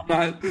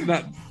 I'm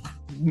not.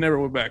 Never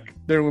went back.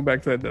 Never went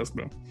back to that desk,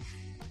 bro.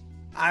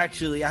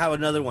 Actually, I have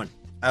another one.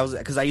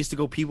 Because I used to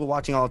go people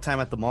watching all the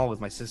time at the mall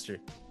with my sister.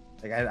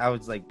 Like I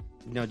was like,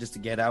 you know, just to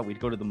get out, we'd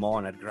go to the mall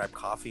and I'd grab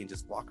coffee and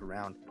just walk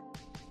around.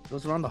 It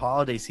was around the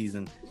holiday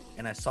season,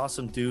 and I saw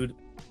some dude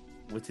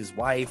with his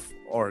wife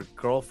or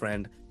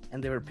girlfriend,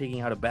 and they were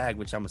picking out a bag,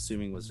 which I'm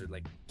assuming was their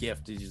like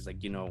gift. It's just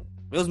like, you know,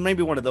 it was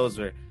maybe one of those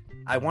where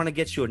I want to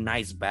get you a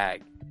nice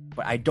bag,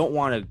 but I don't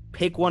want to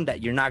pick one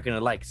that you're not gonna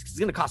like. It's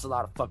gonna cost a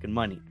lot of fucking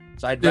money.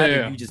 So I'd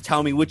rather you just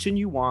tell me which one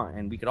you want,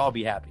 and we could all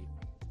be happy.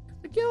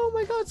 Like, oh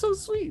my god, so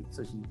sweet.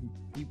 So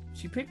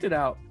she picked it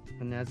out,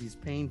 and as he's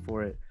paying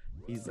for it,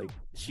 he's like,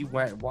 she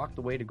walked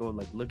away to go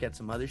like look at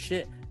some other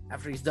shit.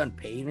 After he's done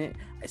paying it,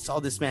 I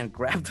saw this man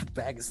grab the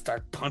bag and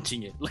start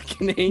punching it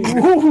like an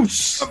angry. Oh,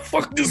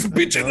 fuck this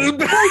bitch in the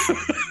bag.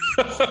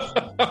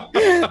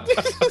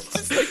 It's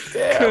just like,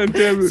 damn. God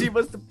damn it. She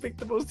must have picked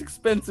the most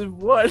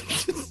expensive one.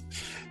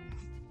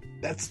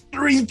 That's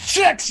 3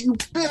 checks, you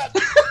bet.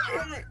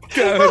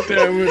 God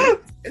damn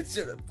it. I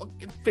should have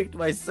fucking picked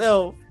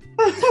myself.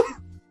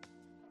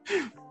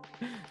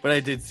 But I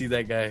did see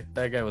that guy.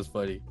 That guy was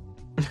funny.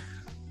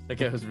 That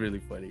guy was really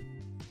funny.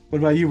 What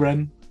about you,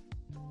 Ren?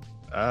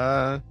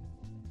 I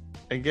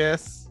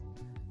guess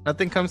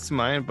nothing comes to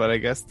mind, but I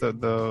guess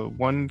the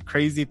one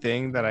crazy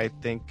thing that I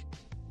think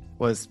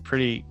was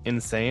pretty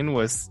insane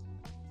was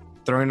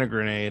throwing a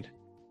grenade,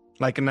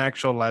 like an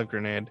actual live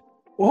grenade.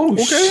 Oh,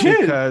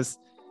 shit. Because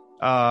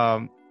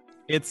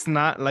it's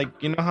not like,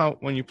 you know how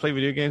when you play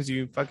video games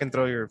you fucking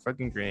throw your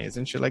fucking grenades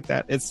and shit like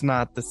that. It's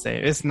not the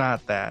same. It's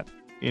not that.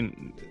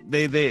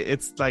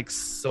 It's like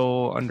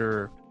so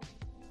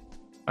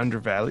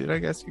undervalued, I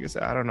guess you could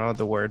say. I don't know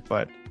the word,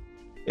 but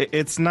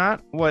it's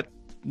not what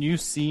you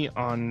see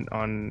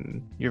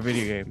on your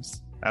video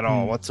games at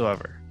all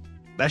whatsoever.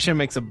 That shit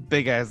makes a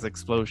big ass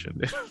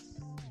explosion.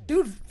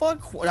 Dude,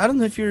 fuck. I don't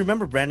know if you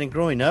remember, Brandon,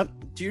 growing up.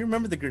 Do you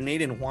remember the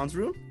grenade in Juan's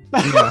room?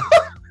 Yeah.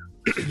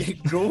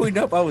 Growing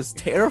up, I was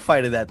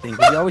terrified of that thing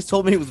because he always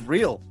told me it was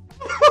real.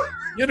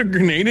 You had a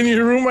grenade in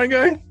your room, my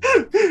guy?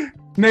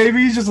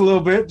 Maybe just a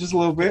little bit. He always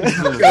told me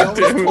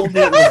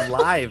it was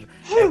live.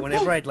 And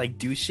whenever I'd like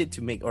do shit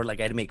to make, or like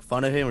I'd make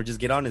fun of him or just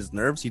get on his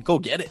nerves, he'd go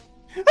get it.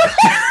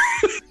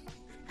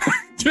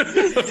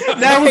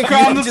 That would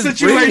calm the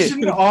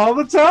situation all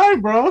the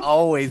time, bro.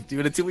 Always,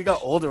 dude. Until we got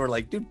older, we're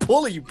like, dude,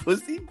 pull it, you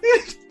pussy.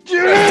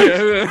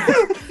 Yeah.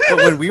 But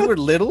when we were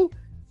little,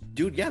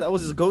 dude, yeah, that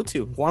was his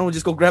go-to. Juan would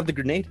just go grab the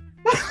grenade.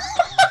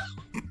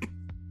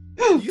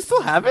 You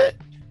still have it?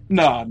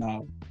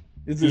 No.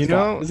 It's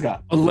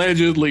gone.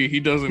 Allegedly, he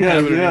doesn't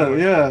have it anymore.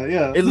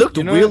 Yeah. It looked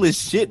real as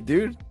shit,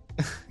 dude.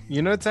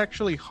 You know, it's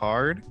actually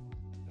hard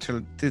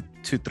to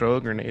throw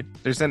a grenade.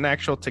 There's an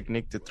actual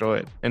technique to throw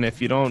it, and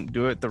if you don't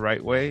do it the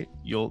right way,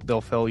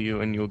 they'll fail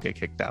you and you'll get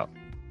kicked out.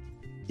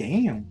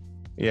 Damn.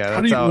 Yeah.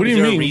 What do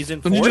you mean? Reason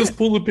Don't you just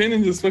pull the pin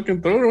and just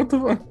fucking throw it? What the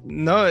fuck?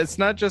 No, it's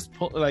not just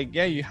pull. Like,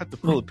 yeah, you have to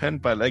pull the pin,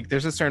 but like,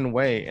 there's a certain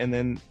way. And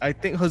then I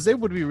think Jose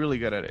would be really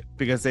good at it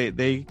because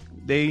they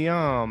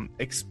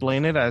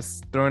explain it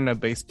as throwing a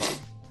baseball,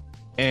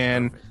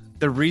 and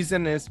the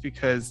reason is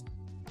because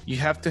you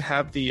have to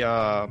have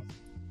the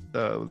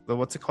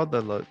what's it called,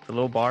 the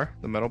little bar,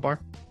 the metal bar,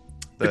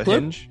 the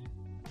hinge.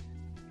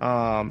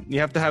 You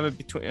have to have it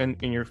between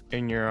in your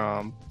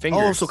fingers.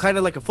 Oh, so kind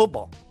of like a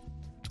football.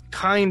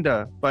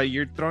 Kinda, but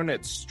you're throwing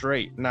it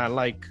straight, not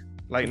like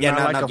a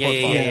football.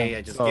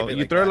 Yeah. Just so give it you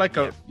like throw that. it like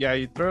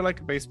you throw it like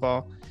a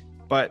baseball,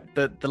 but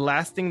the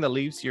last thing that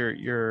leaves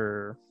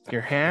your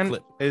hand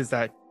clip. is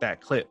that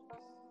clip.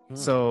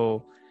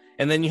 So,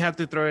 and then you have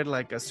to throw it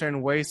like a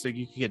certain way so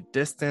you can get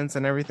distance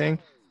and everything.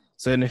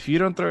 So, and if you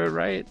don't throw it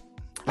right,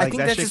 I think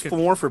that's just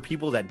more for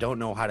people that don't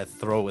know how to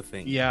throw a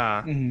thing.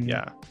 Yeah.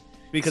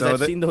 Because So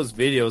I've seen those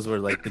videos where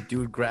like the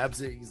dude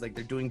grabs it. He's like,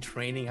 they're doing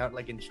training out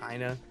like in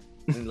China,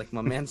 and like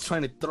my man's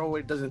trying to throw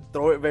it, doesn't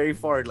throw it very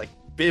far, like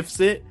biffs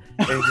it,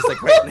 and it's just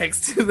like right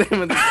next to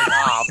them, and they're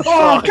like,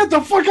 Oh, get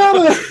the fuck out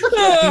of there!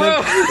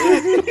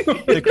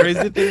 The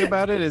crazy thing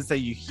about it is that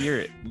you hear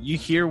it. You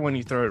hear when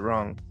you throw it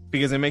wrong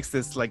because it makes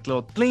this like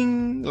little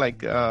bling,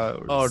 like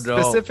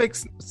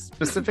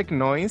specific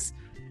noise.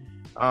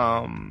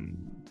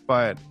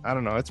 But I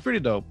don't know. It's pretty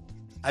dope.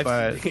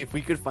 But if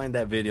we could find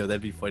that video,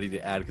 that'd be funny to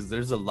add because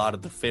there's a lot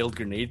of the failed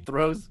grenade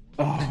throws.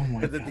 Oh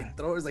my And then god! they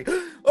throw it's like,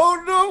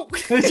 oh no!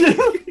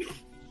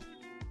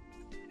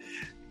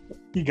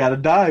 You gotta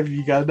dive.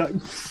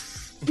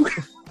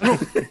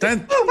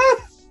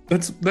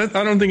 That's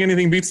I don't think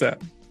anything beats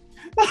that.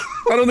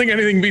 I don't think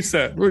anything beats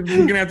that. We're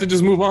gonna have to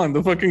just move on.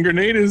 The fucking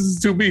grenade is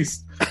two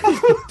beasts.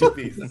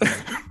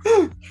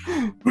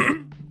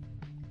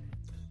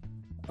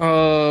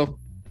 What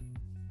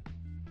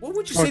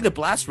would you say the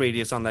blast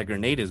radius on that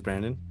grenade is,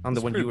 Brandon? On the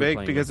It's one pretty you were big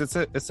playing because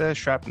it's a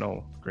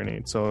shrapnel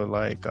grenade. So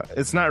like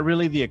it's not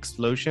really the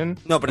explosion.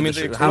 no, but I mean,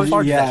 how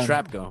far does yeah. that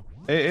strap go?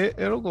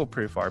 It'll go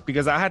pretty far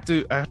because I have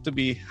to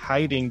be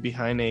hiding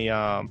behind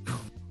a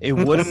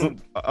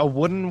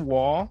wooden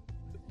wall.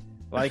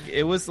 Like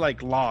it was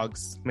like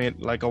logs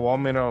made, like a wall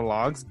made out of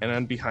logs, and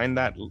then behind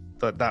that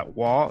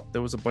wall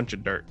there was a bunch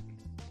of dirt,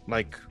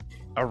 like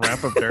a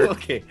ramp of dirt.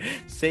 Okay,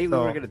 say we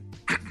were gonna.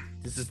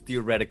 This is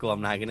theoretical.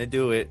 I'm not gonna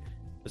do it.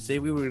 But say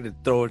we were gonna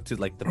throw it to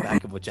like the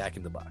back of a Jack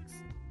in the Box.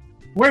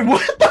 Wait,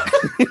 what?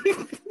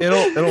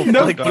 It'll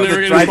No, fuck up. They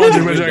were Drive getting through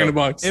sponsored the by Jack in the window.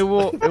 Box. It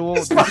will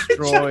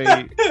destroy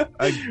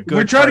a good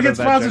We're trying to part get of that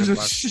Jack in the sponsors.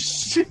 Box.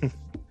 Shh.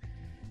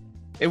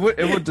 It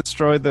would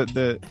destroy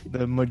the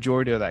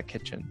majority of that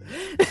kitchen.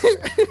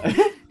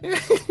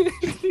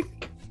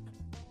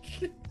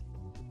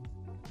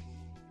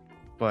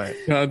 But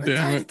God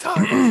damn it.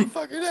 You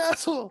fucking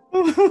asshole.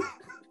 You're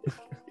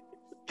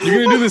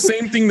gonna do the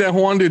same thing that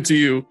Juan did to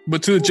you,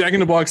 but to the Jack in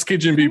the Box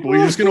kitchen people.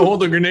 You're just gonna hold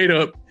the grenade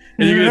up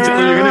and you're gonna tell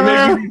them you're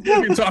gonna make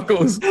fucking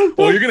tacos.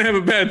 Oh, you're gonna have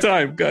a bad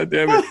time. God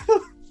damn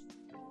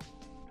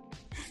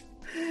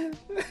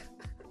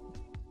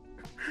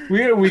it.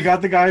 We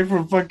got the guy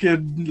from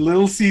fucking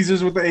Little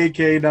Caesars with the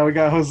AK. Now we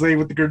got Jose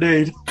with the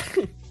grenade.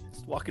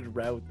 Just walking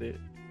around with it.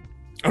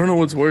 I don't know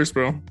what's worse,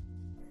 bro.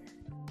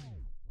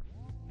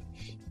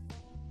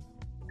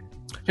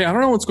 Hey, I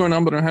don't know what's going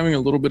on, but I'm having a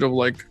little bit of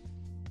like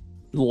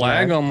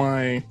lag on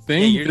my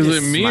thing. You're Is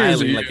just it me or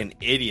is it smiling you? like an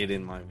idiot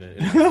in my feed.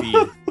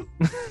 Oh,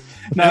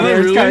 No, Is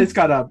it really? it's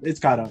caught up. It's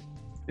caught up.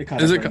 It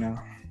caught Is up it right ca-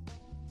 now.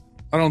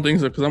 I don't think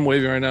so because I'm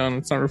waving right now and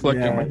it's not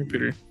reflecting on my Yeah.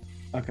 computer.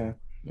 Okay.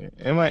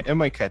 it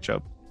might catch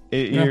up.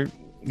 Yeah.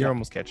 You're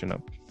almost catching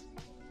up.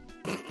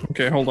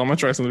 Okay, hold on. I'm gonna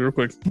try something real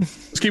quick.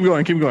 Just keep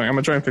going. I'm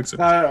gonna try and fix it.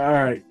 All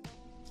right.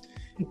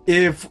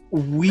 If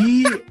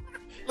we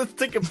Let's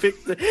take a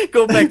picture.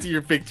 Go back to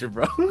your picture,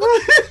 bro.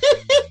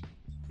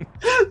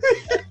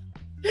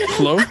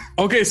 Hello?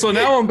 Okay, so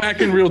now I'm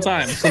back in real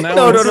time. So now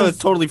No, it's- it's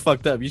totally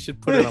fucked up. You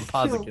should put it on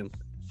pause again.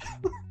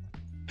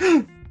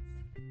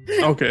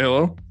 Okay,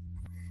 hello?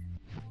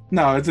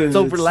 no, it's It's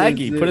over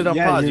laggy. Put it on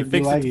pause. You you're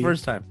fixed it the laggy.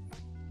 first time.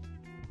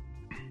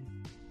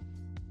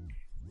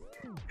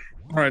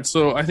 All right,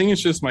 so I think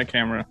it's just my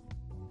camera.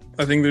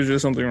 I think there's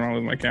just something wrong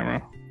with my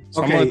camera.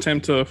 So I'm Okay. gonna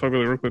attempt to fuck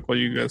with it real quick while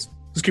you guys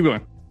just keep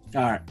going.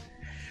 All right.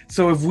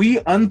 So if we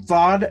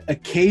unthawed a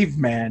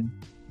caveman,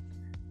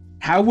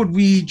 how would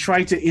we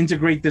try to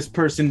integrate this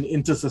person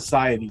into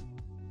society?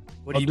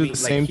 What I'll do you do mean? the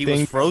Like same he thing.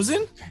 was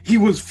frozen? He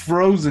was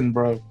frozen,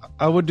 bro.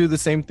 I would do the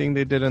same thing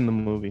they did in the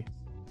movie.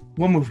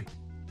 What movie?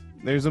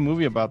 There's a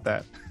movie about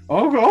that.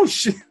 Oh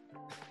shit.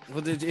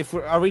 Well,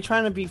 are we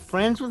trying to be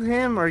friends with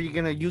him? Or are you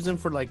gonna use him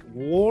for like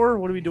war?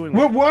 What are we doing?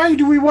 Why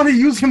do we want to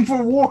use him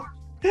for war?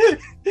 All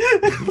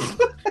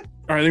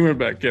right, I think we're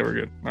back. Yeah, we're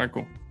good. All right,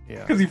 cool.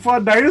 Yeah. Because he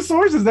fought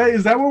dinosaurs? Is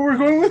that what we're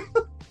going with?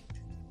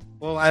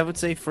 Well, I would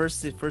say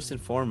first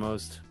and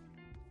foremost,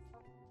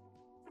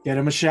 Get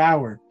him a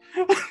shower.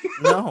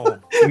 no.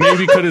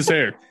 Maybe cut his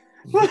hair.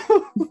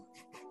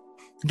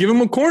 Give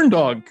him a corn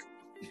dog.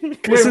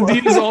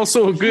 Quesadilla is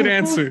also a good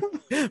answer.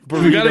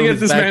 We gotta get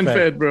this man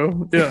fed,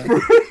 bro. Yeah.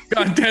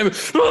 God damn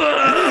it.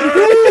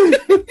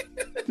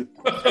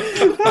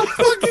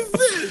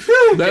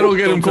 That'll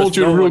get him Don't trust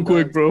cultured no real one,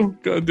 quick, dog. bro.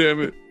 God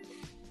damn it.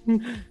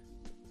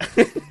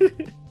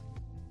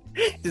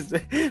 Just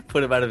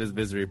put him out of his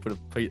misery. Put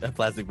a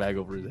plastic bag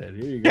over his head.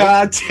 Here you go.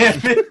 God damn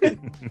it.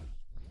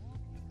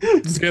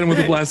 Just get him with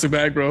a plastic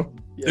bag, bro.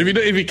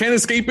 If he can't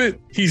escape it,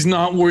 he's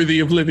not worthy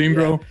of living,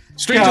 bro.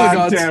 Straight to the God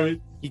gods. damn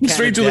it. He can't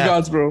Straight to the adapt.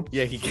 gods, bro.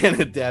 Yeah, he can't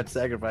adapt.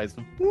 Sacrifice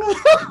him.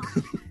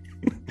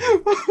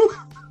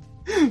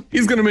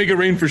 He's gonna make it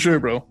rain for sure,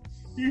 bro.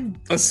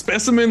 A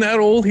specimen that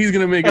old, he's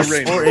gonna make it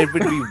rain. Or it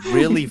would be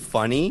really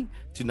funny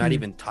to not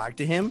even talk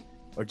to him,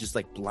 or just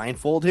like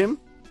blindfold him,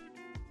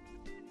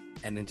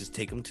 and then just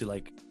take him to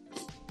like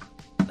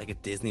a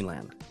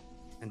Disneyland,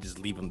 and just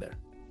leave him there,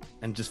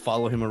 and just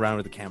follow him around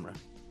with the camera.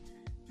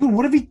 Dude,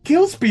 what if he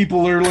kills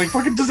people or like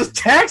fucking just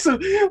attacks them?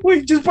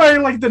 Like just by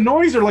like the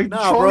noise or like the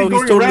Nah, trolley bro, he's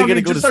going totally around gonna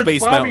and go just to starts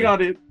Space bombing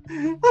Mountain. on it.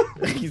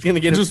 He's gonna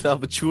get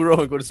himself a churro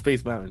and go to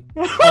Space Mountain.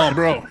 Oh,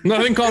 bro,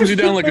 nothing calms you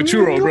down like a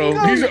churro, bro.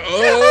 He's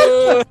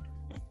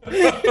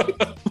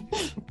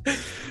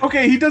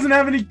Okay, he doesn't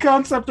have any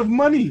concept of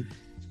money.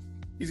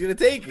 He's gonna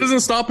take it.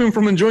 doesn't stop him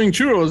from enjoying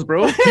churros,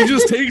 bro. He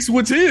just takes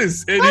what's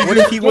his. And What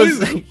if he was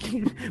plays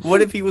like,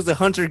 what if he was a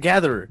hunter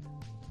gatherer?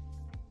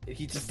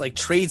 He just like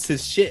trades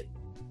his shit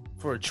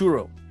for a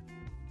churro.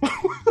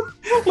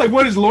 Like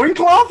what is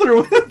loincloth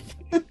or what?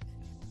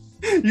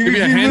 You Maybe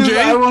a can hand this,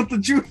 jay? I want the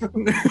juice.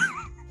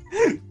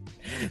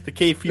 The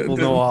cave people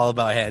know all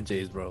about hand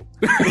jays, bro.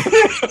 Look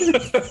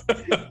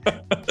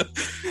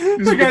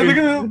at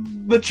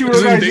the churro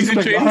Is it guy. daisy He's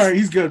like, chains? all right,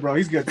 he's good, bro.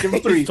 He's good. Give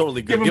him three. He's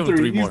totally good. Give him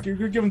three. more.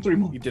 Give him three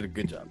more. You did a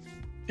good job.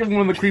 Give him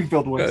one of the cream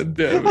filled ones. God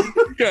damn it.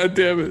 God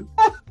damn it.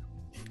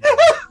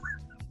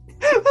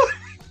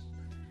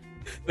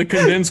 The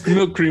condensed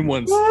milk cream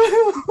ones.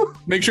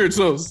 Make sure it's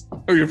those,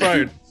 or you're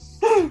fired.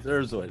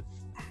 There's one.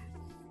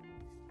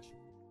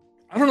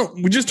 I don't know.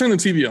 We just turn the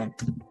TV on.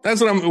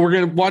 That's what we're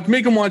gonna watch.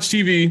 Make him watch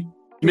TV.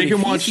 Make Dude, him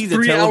if he watch sees the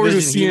 3 hours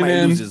of television, he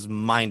might lose CNN. his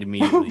mind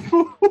immediately.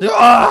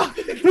 Ah!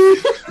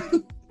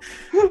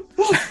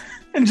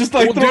 And just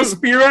like Well, throw a dude-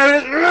 spear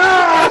at it.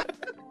 Ah!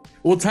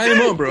 We'll tie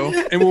him up, bro,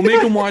 and we'll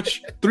make him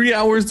watch 3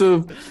 hours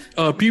of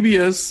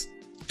PBS,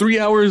 3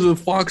 hours of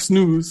Fox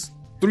News,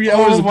 3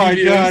 hours Oh of my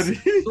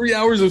PBS, God. 3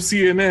 hours of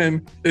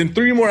CNN, and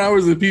 3 more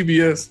hours of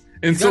PBS.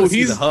 And So so he's the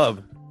he's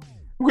hub.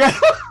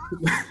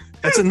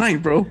 that's a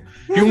night, bro.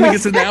 He only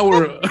gets an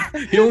hour.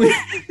 He only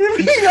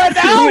He got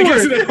He only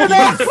gets an an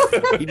hour.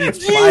 hour. He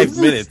needs 5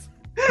 minutes.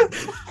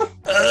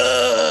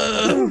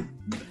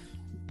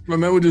 My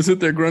man would just sit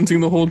there grunting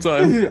the whole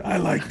time. I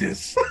like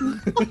this.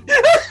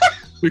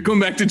 We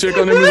come back to check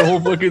on him, and the whole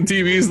fucking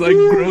TV's like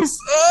gross.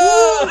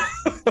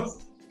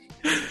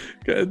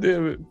 God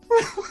damn it.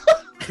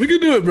 We could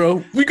do it,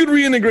 bro. We could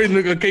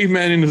reintegrate a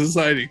caveman into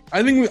society.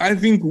 I think Are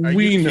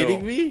we you know.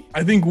 kidding me?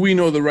 I think we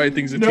know the right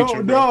things to teach No,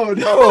 him. Bro. no,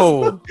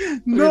 no,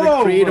 We're gonna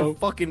no. create bro. a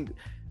fucking.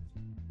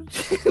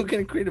 We're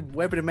gonna create a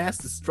weapon of mass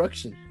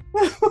destruction.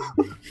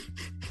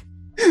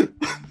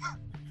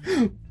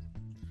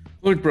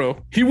 Look, bro,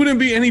 he wouldn't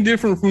be any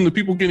different from the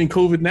people getting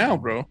COVID now,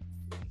 bro.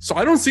 So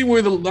I don't see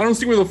where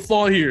the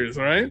flaw here is.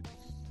 All right.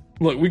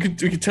 Look, we could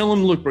tell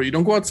him, look, bro, you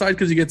don't go outside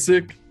because you get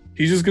sick.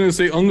 He's just gonna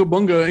say unga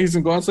bunga. He's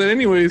gonna go outside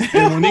anyways.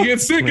 And when he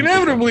gets sick,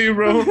 inevitably,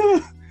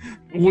 bro,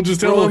 we'll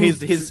just tell Bro, him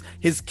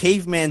his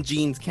caveman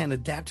genes can't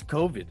adapt to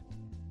COVID.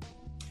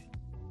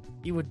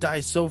 He would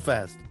die so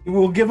fast.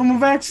 We'll give him a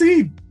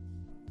vaccine.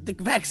 The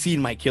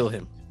vaccine might kill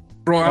him.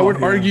 Bro, I Oh, would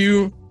yeah.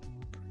 argue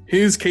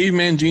his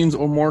caveman genes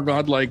are more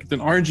godlike than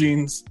our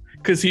genes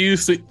because he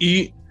used to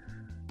eat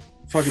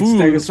Fucking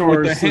food stegosaurus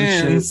with the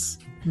hands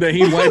that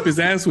he wiped his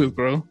ass with,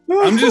 bro.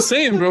 I'm just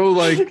saying, bro.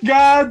 Like,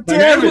 God my damn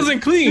man it,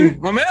 wasn't clean.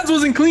 My man's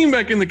wasn't clean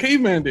back in the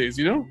caveman days,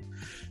 you know? You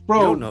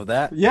bro. don't know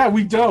that. Yeah,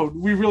 we don't.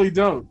 We really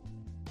don't.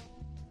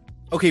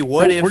 Okay,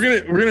 what if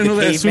we're gonna know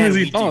that as soon as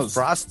he thaws.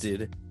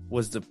 Frosted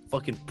was the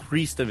fucking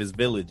priest of his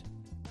village?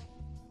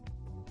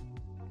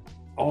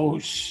 Oh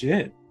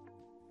shit.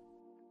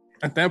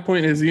 At that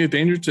point, is he a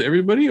danger to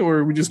everybody, or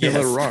are we just gonna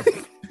let it rock?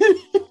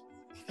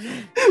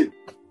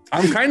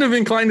 I'm kind of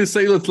inclined to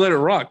say let's let it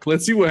rock.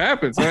 Let's see what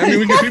happens. I mean,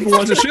 we get people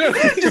watch the show.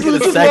 Just, gonna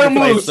just let him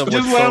sacrifice loose. someone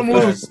Just let so him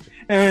loose,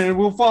 and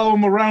we'll follow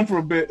him around for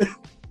a bit.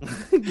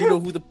 You know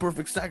who the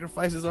perfect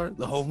sacrifices are?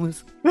 The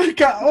homeless. God,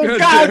 God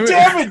God damn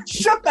damn, it. it!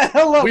 Shut the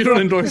hell up. We don't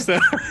bro. endorse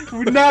that.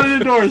 We're not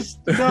endorsed.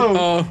 No,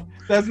 Uh,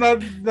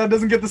 that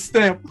doesn't get the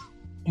stamp.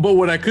 but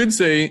what I could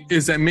say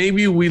is that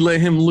maybe we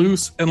let him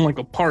loose in like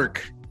a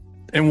park,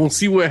 and we'll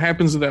see what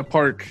happens to that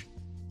park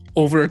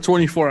over a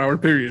 24-hour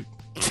period.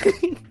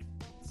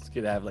 It's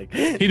gonna have like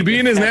He'd be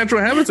in his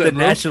natural the habitat,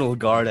 bro. National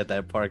Guard at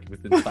that park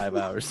within 5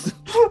 hours.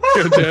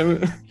 God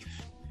damn it.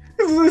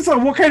 It's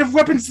like, what kind of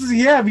weapons does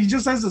he have? He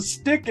just has a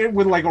stick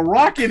with like a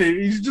rock in it.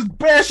 He's just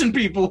bashing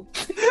people.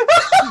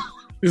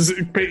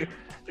 It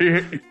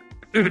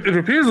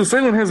appears the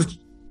Silent has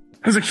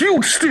a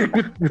huge stick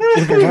with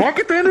a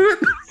rocket at it.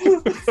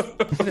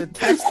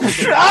 Attached to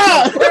the-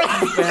 Ah!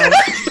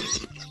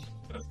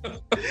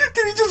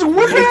 Did he just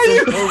whip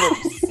it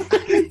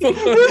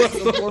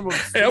It's a form of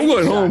Hey, I'm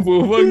going home,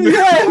 fool. Fuck at you? this.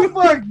 Yeah,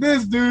 fuck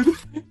this, dude.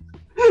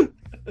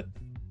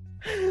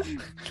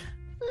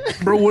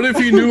 Bro, what if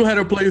he knew how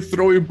to play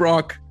Throwy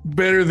Brock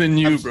better than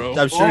you, bro?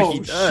 I'm sure Oh he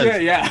does.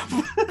 shit, yeah.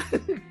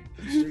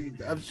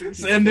 I'm sure he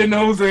Send in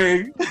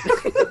Jose.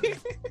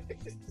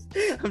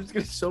 I'm just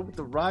gonna show him with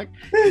the rock.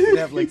 He's gonna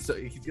have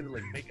he's gonna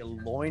like make a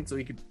loin so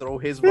he can throw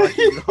his rock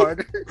even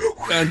harder.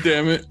 God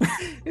damn it.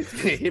 It's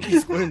gonna hit me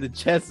square in the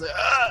chest.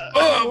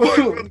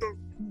 Oh,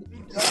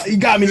 fuck. He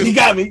got me. He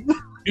got me.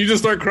 You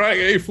just start crying.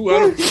 Hey, fool,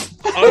 I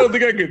don't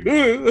think I can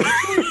do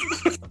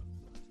it.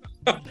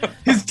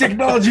 His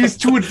technology is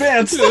too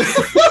advanced.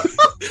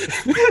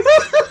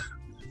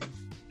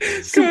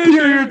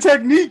 Superior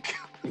technique.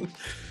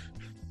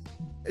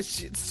 That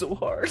shit's so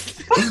hard.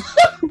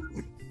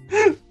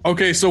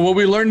 Okay, so what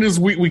we learned is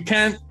we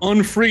can't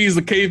unfreeze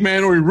the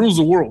caveman or he rules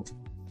the world.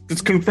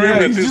 It's confirmed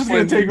Yeah, at he's this just gonna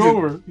point take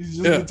over. He's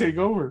just Yeah. gonna take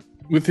over.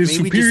 with his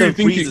Maybe just superior unfreeze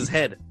thinking. his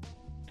head.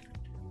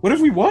 What if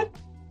we what?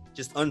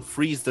 Just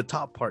unfreeze the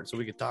top part so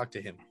we could talk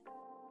to him.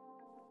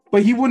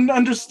 But he wouldn't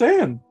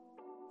understand.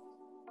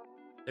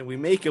 And we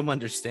make him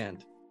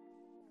understand.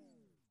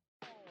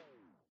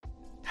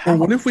 Or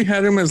what if we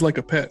had him as like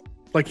a pet?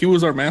 Like he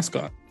was our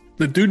mascot.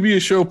 The dude be a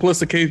show plus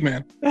a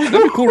caveman. That'd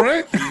be cool,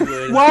 right? He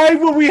would- Why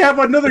would we have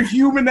another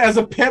human as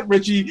a pet,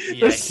 Richie?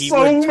 Yeah, There's he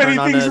so would many turn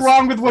on things us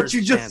wrong with what first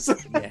you just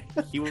chance. said.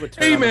 Yeah, he would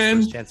turn Hey, on man.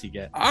 us first chance he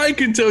get. I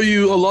can tell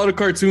you a lot of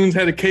cartoons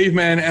had a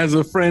caveman as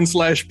a friend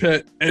slash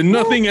pet, and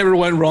nothing ever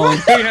went wrong.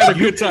 They had a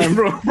good time,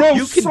 bro. Bro,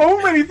 You can-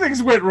 so many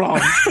things went wrong.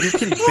 You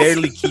can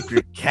barely keep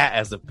your cat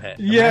as a pet.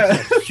 Yeah.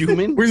 Imagine a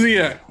human. Where's he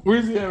at?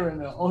 Where's he at right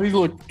now? Oh, he's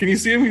look. Can you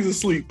see him? He's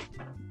asleep.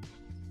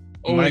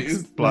 Oh wait, Mike's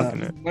is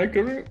blocking it. Mike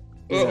over it?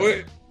 Yeah. Oh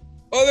wait.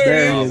 Oh, there,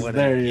 There he Oh, is. what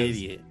There an he is.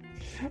 idiot.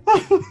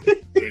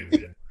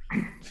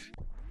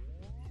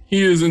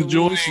 He is What we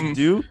should enjoying.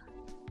 do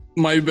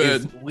My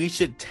bad. is we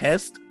should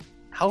test.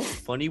 How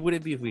funny would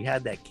it be if we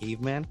had that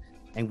caveman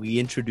and we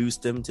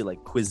introduced him to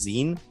like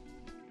cuisine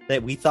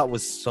that we thought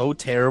was so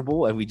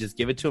terrible, and we just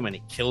give it to him and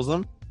he kills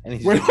him, and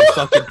he's like, "I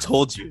fucking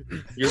told you,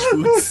 your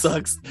food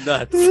sucks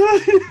nuts."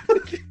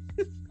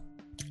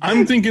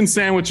 I'm thinking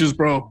sandwiches,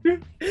 bro.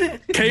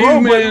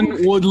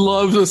 Caveman would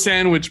love a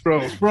sandwich,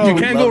 bro. You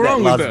can't go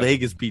wrong Las with that.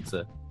 Vegas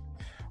pizza.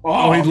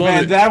 Oh, he'd love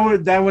man, it.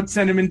 that would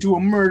send him into a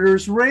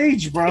murderous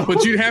rage, bro.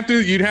 But you'd have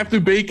to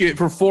bake it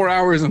for 4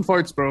 hours in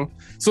farts, bro.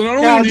 So not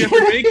only do you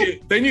have to bake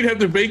it, then you'd have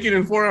to bake it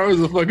in 4 hours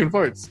of fucking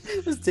farts.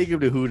 Let's take him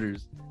to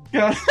Hooters.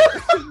 God.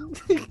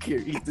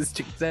 Here, eat this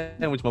chicken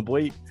sandwich, my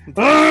boy.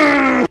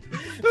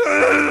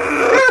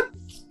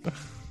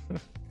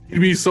 He'd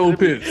be so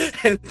pissed.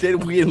 And then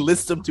we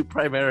enlist him to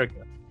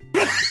Primerica.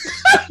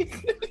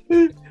 He's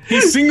Which he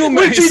does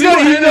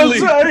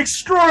single-handedly.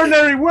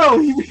 extraordinary well.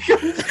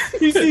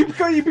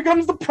 He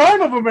becomes the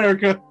prime of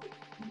America.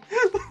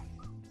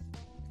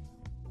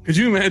 Could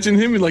you imagine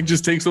him? He like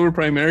just takes over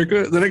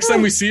Primerica. The next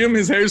time we see him,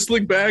 his hair's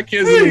slicked back. He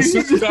has a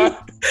suit tie.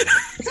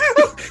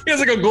 He has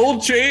like a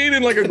gold chain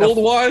and like a gold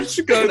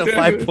watch. God And a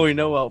damn it.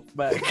 5.0 out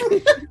back.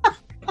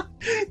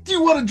 Do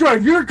you want to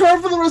drive your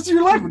car for the rest of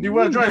your life, or do you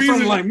want to drive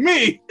something like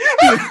me?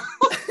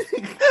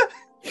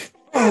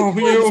 Oh,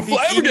 you're Speak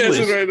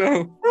flabbergasted English. right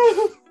now.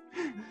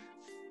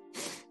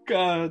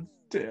 God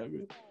damn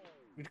it.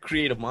 We'd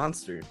create a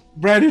monster.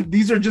 Brandon,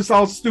 these are just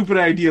all stupid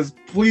ideas.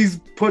 Please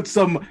put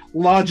some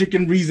logic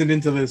and reason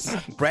into this.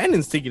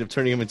 Brandon's thinking of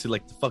turning him into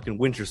like the fucking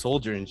Winter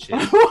Soldier and shit.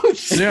 Oh,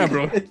 shit. Yeah,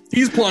 bro.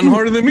 He's plotting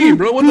harder than me,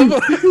 bro. What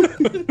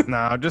the fuck?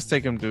 Nah, I'll just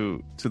take him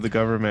to the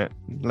government.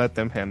 Let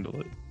them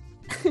handle it.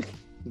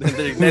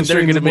 then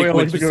they're gonna make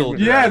Winter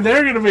Soldier. Yeah,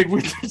 they're gonna make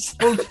Winter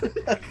Soldier.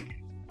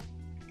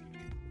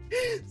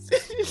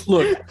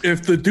 Look,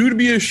 if the Dude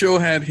Be a Show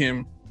had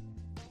him,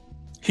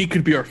 he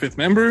could be our 5th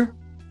member.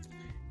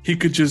 He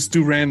could just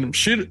do random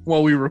shit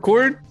while we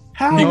record.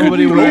 How? He could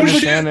Nobody do would random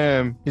understand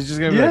him. He's just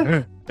gonna be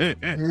Yeah. like,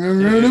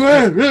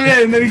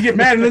 And then he get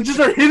mad and then just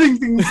start hitting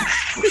things.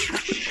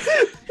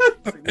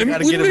 You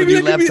gotta get him a maybe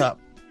new that could be- laptop.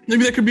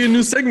 Maybe that could be a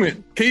new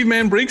segment.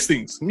 Caveman breaks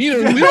things.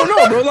 You know, we don't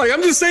know, bro. Like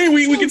I'm just saying,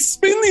 we could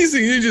spin these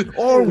things. You just,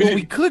 Or what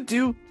we could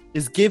do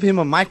is give him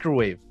a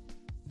microwave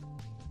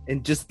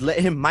and just let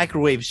him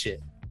microwave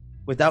shit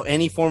without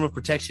any form of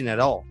protection at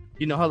all.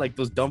 You know how like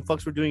those dumb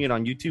fucks were doing it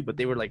on YouTube, but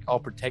they were like all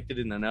protected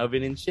in an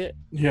oven and shit?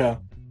 Yeah.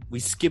 We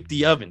skip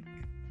the oven.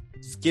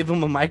 Just give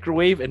him a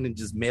microwave and then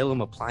just mail him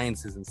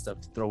appliances and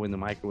stuff to throw in the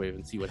microwave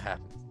and see what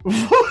happens.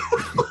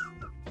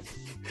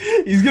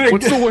 He's gonna.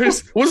 what's the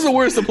worst? What's the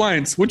worst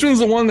appliance? Which one's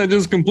the one that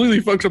just completely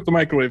fucks up the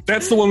microwave?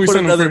 That's the one we Put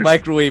send them another first.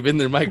 microwave in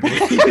their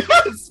microwave.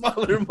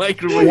 Smaller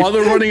microwave. While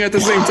they're running at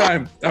the same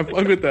time. I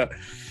fuck with that.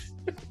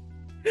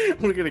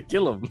 We're gonna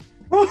kill him.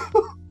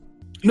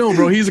 No,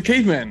 bro, he's a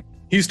caveman.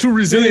 He's too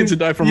resilient to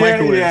die from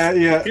microwaves.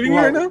 Yeah. Kidding me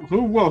right now?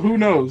 Who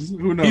knows?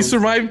 Who knows?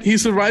 He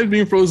survived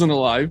being frozen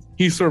alive.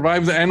 He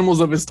survived the animals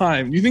of his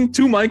time. You think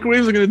 2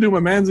 microwaves are gonna do my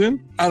man's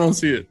in? I don't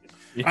see it.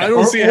 I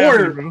don't see it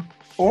happening, bro.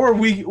 Or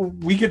we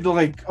could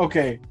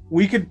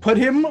we could put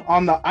him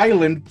on the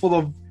island full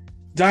of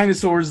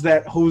dinosaurs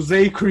that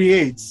Jose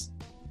creates,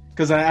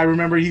 because I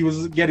remember he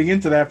was getting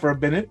into that for a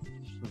minute.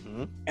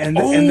 Mhm. And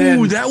Oh,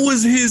 then that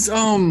was his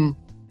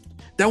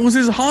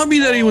hobby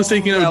that he was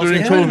taking up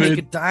during Make a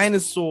COVID.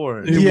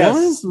 dinosaur. It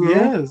was, bro.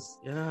 yes.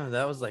 Yeah,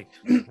 that was like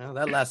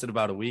that lasted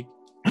about a week.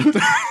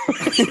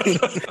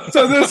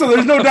 So there's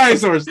no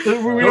dinosaurs. We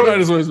No don't-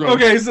 dinosaurs, bro.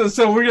 Okay,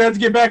 so we're gonna have to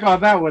get back on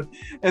that one,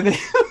 and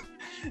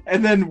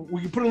then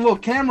we could put a little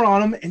camera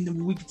on him, and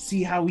then we could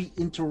see how he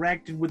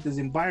interacted with his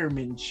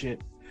environment and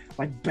shit,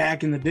 like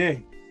back in the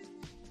day.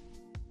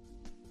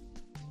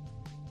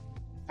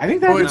 I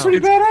think that'd Bro, be pretty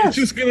it's badass.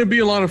 just gonna be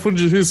a lot of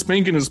footage of his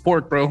spanking his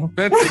pork, bro.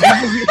 That's Like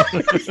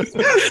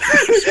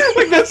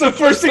that's the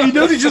first thing he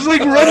does. He just like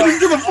runs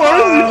into the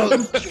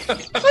forest.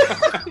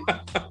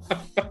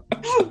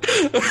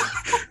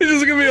 it's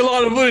just gonna be a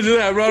lot of footage of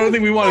that, bro. I don't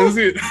think we want to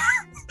see it.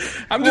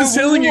 I'm just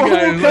telling you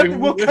guys,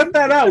 We'll cut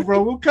that out,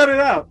 bro. We'll cut it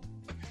out.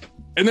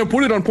 and then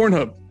put it on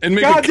Pornhub and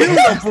make God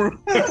a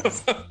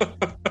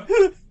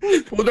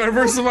We'll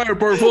diversify our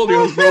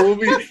portfolios, bro.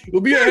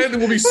 We'll be ahead.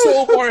 We'll be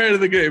so far ahead of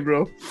the game,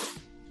 bro.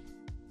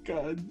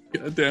 God.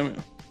 God damn it.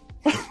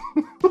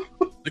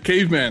 The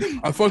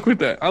caveman. I fuck with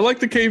that. I like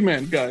the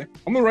caveman guy.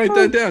 I'm gonna write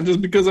that down just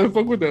because I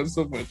fuck with that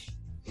so much.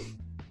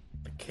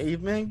 The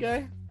caveman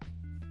guy?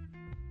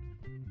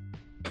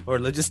 Or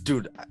let's just,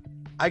 dude,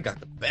 I got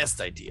the best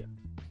idea.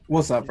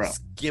 What's up, bro?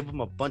 Just give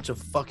him a bunch of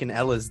fucking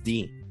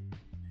LSD.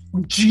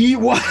 Gee,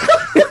 what?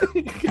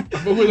 I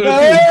fuck with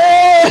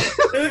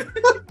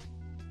that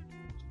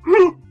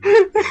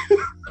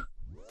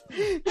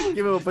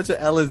Give him a bunch of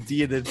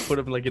LSD and then put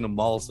him like in a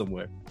mall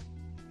somewhere.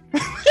 too.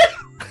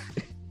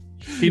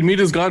 He'd meet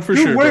his god for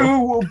Dude, sure. wait,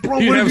 Bro. bro,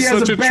 You'd what if have he has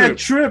such a a bad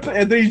trip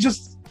and then he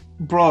just,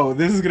 bro,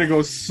 this is gonna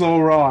go so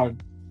wrong.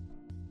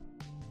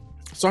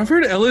 So I've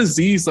heard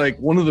LSD is like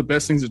one of the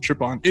best things to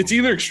trip on. It's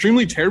either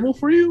extremely terrible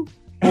for you,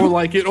 or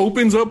like it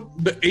opens up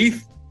the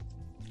eighth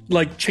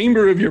like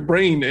chamber of your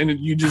brain, and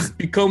you just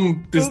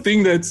become this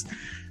thing that's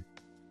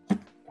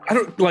I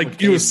don't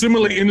like you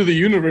assimilate into the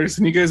universe,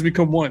 and you guys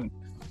become one.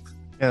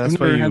 Yeah, that's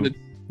why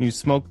you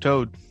smoke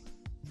Toad.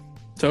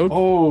 Toad?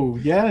 Oh,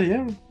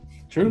 yeah.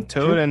 True.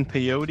 Toad and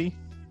peyote.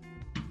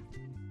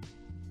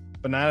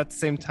 But not at the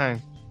same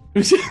time.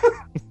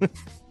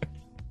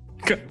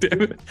 God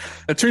damn it.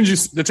 That turns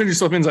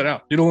yourself inside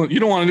out. You don't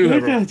want to do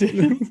that,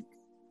 bro.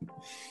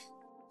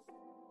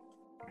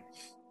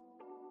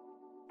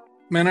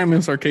 Man, I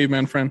miss our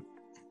caveman friend.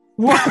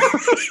 What?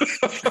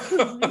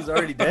 He's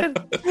already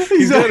dead.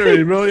 He's dead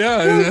already, bro.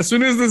 Yeah. As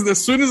soon as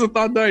the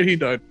thought died, he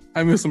died.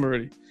 I miss him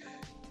already.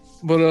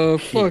 But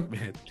fuck.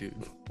 Man, dude.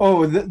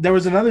 Oh, there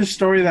was another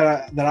story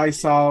that I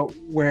saw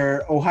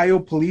where Ohio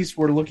police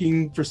were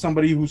looking for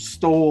somebody who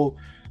stole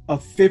a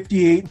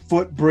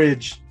 58-foot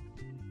bridge.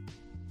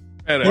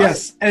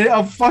 Yes, and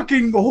a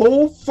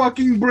whole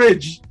fucking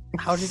bridge.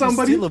 How did he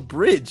steal a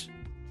bridge?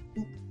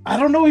 I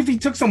don't know if he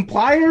took some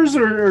pliers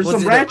or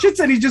some ratchets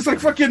and he just like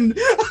fucking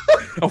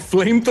a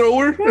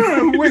flamethrower.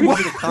 Wait, was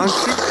it a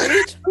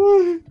concrete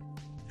bridge?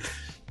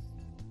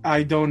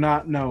 I do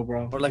not know,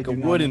 bro. Or like a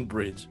wooden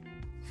bridge.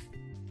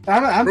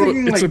 I'm bro,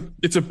 thinking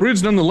it's a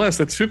bridge nonetheless.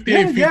 That's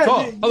 58 feet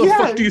tall. How the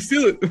fuck do you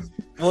steal it?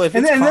 Well, if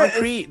it's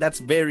concrete, that's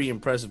very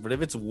impressive. But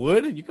if it's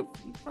wood, you could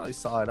probably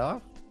saw it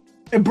off.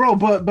 Bro,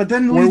 but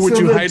then where would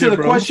you hide to it, the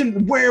bro?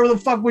 question: where the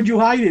fuck would you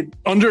hide it?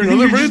 Under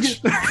another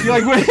bridge? You're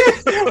like,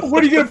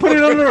 what are you gonna put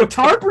it under a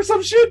tarp or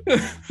some shit?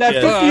 That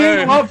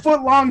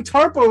 58-foot long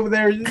tarp over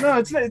there? No,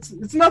 it's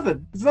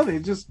nothing. It's nothing.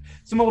 It's just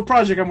some old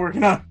project I'm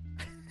working on.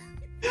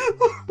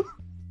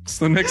 It's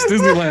the next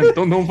Disneyland.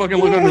 Don't fucking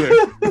look under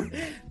there.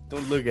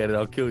 Don't look at it.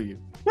 I'll kill you.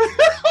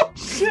 Oh,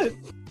 shit.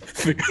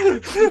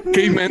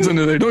 Caveman's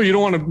under there. No, you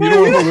don't want to.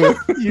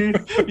 You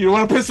don't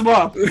want to piss him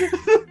off.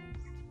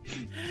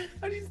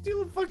 How do you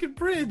steal a fucking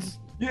bridge?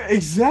 Yeah,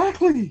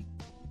 exactly.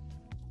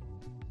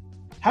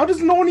 How does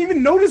no one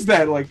even notice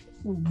that? Like,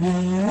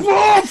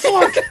 oh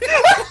fuck!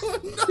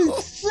 No.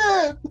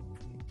 Shit.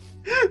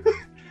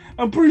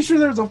 I'm pretty sure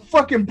there's a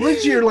fucking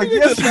bridge here like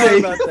yesterday.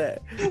 About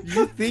that.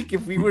 You think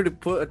if we were to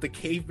put the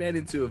caveman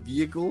into a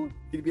vehicle,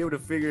 he'd be able to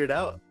figure it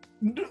out?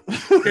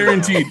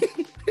 Guaranteed,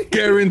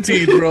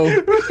 bro.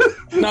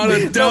 Not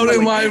a doubt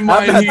in my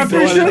mind. I'm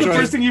pretty sure the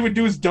first thing he would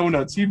do is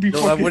donuts. He'd be.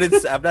 No,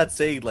 I'm not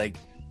saying like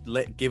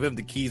give him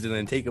the keys and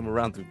then take him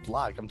around the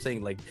block. I'm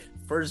saying like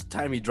first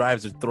time he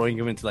drives, they're throwing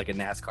him into like a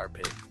NASCAR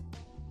pit.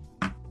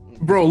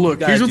 Bro,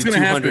 look, here's what's gonna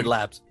happen.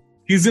 Laps.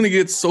 He's gonna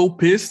get so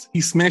pissed,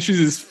 he smashes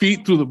his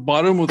feet through the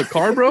bottom of the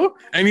car, bro,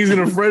 and he's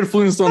gonna Fred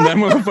Flintstone that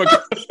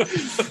motherfucker.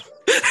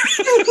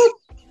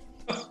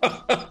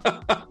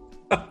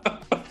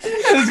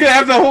 It's gonna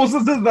have the whole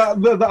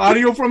the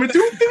audio from it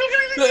too.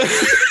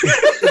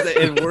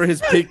 And we're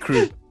his pit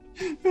crew.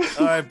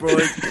 All right, bro.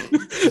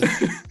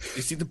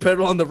 You see the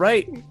pedal on the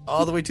right,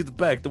 all the way to the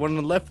back. The one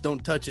on the left,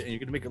 don't touch it, and you're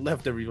gonna make a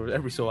left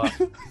every so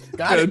often.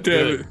 Got it.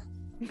 Damn it.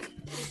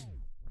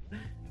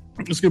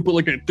 I'm just gonna put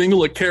like a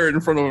dingle of carrot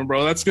in front of him,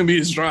 bro. That's gonna be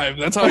his drive.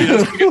 That's how he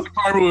has to get the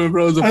car moving,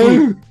 bro. Is a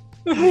food.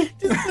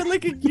 Just put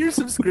like a year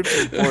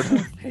subscription for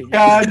him.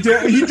 God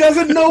damn, he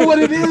doesn't know what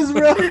it is,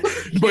 bro.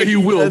 But he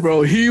will,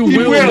 bro. He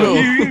will.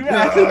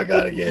 Oh, I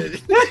gotta get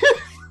it.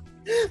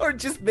 Or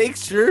just make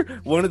sure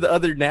one of the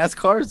other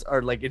NASCARs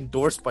are like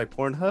endorsed by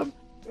Pornhub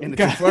and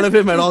it's in front of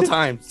him at all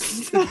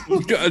times.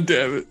 God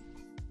damn it.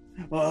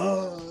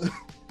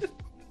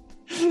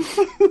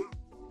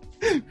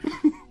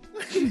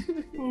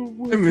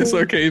 I miss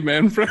our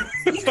caveman friend.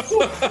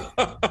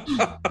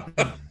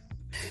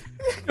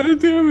 God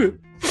damn it.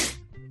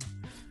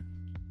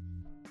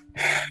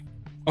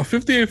 A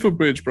 58-foot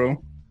bridge,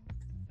 bro.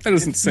 That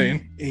is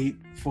insane. 8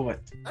 foot.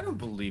 I don't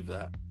believe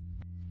that.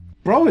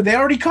 Bro, they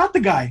already caught the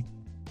guy.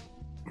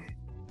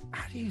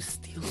 How do you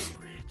steal a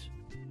bridge?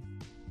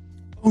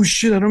 Oh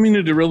shit, I don't mean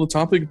to derail the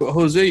topic, but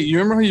Jose, you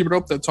remember how you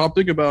brought up that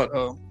topic about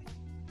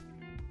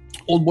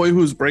old boy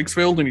whose brakes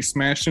failed and he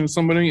smashed into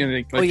somebody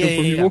and killed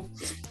people?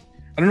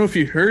 I don't know if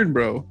you heard,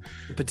 bro.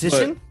 The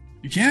petition?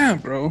 Yeah,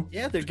 bro.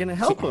 Yeah, they're gonna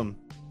help him.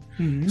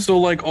 So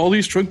like all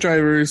these truck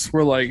drivers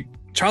were like,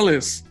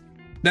 Chales,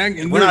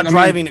 we're not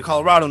driving to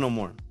Colorado no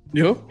more.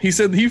 He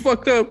said he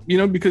fucked up,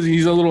 because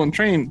he's a little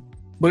untrained.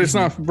 But it's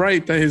not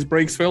right that his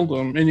brakes failed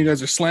him and you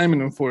guys are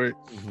slamming him for it.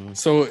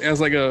 So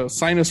as like a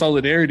sign of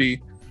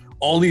solidarity,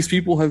 all these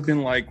people have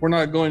been like, we're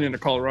not going into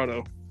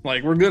Colorado.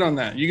 Like, we're good on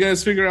that. You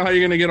guys figure out how you're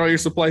going to get all your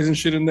supplies and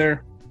shit in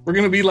there. We're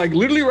going to be like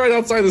literally right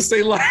outside the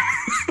state line.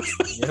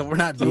 Yeah, we're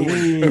not doing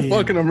it. They're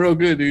fucking him real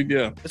good, dude.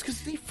 Yeah. It's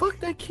because they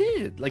fucked that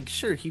kid. Like,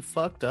 sure, he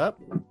fucked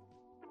up.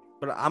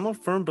 But I'm a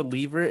firm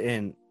believer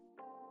in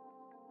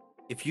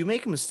if you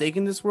make a mistake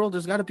in this world,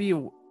 there's got to be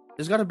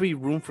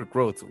room for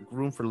growth,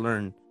 room for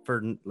learning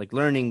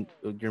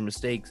your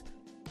mistakes.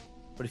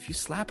 But if you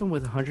slap him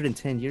with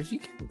 110 years, you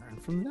can learn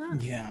from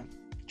that. Yeah,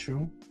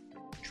 true.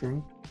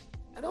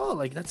 At all,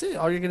 like that's it.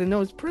 All you're gonna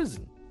know is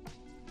prison.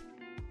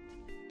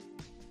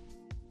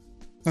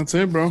 That's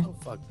it, bro. So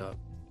fucked up.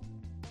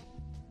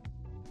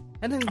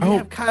 And then we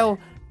have Kyle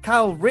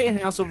Kyle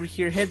Rittenhouse over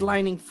here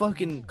headlining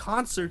fucking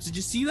concerts. Did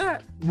you see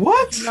that?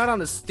 What? He's not on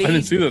the stage. I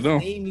didn't see that, no.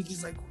 He's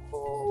just like,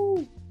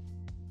 whoa.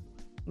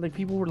 Like,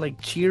 people were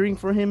like cheering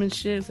for him and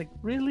shit. It's like,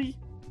 really?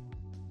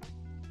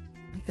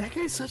 Like, that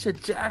guy's such a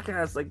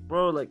jackass. Like,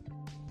 bro, like,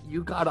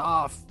 you got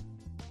off.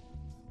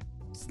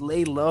 Just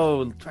lay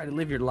low. Try to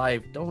live your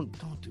life. Don't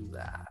do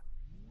that.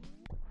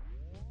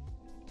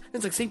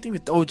 It's like same thing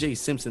with O.J.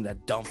 Simpson,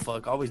 that dumb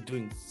fuck, always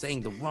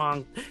saying the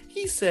wrong.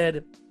 He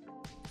said,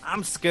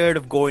 I'm scared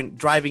of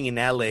driving in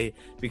LA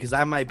because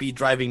I might be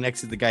driving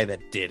next to the guy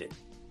that did it.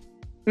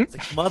 It's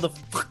like,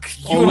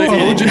 motherfucker.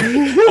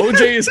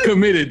 OJ is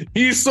committed.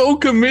 He's so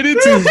committed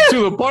to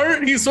the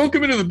part. He's so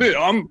committed to the bit.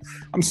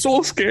 I'm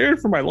so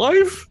scared for my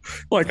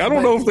life. Like, I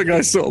don't know if the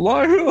guy's still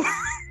alive.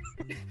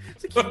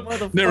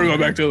 Like, never go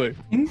back to LA.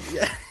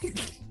 Yeah.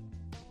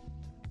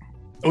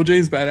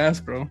 OJ's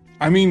badass, bro.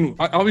 I mean,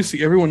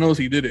 obviously everyone knows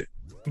he did it,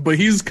 but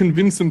he's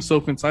convinced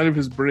himself inside of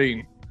his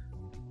brain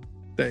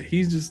that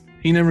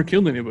he never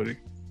killed anybody.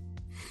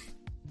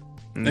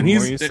 And the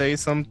more you say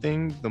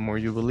something, the more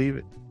you believe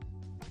it.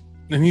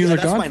 And he's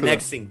that's God my for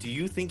next that. thing. Do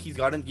you think he's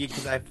gotten?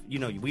 Because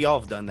we all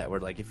have done that. Where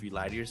like, if you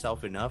lie to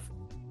yourself enough,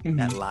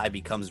 that lie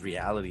becomes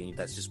reality, and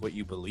that's just what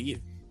you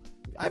believe.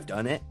 I've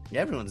done it.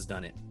 Everyone's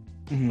done it.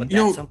 But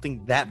that's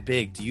something that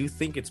big. Do you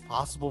think it's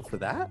possible for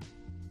that?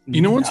 You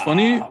know what's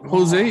funny,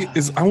 Jose,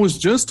 is I was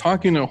just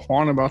talking to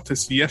Juan about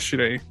this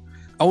yesterday.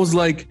 I was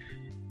like,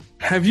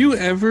 have you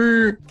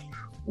ever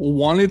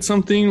wanted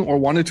something or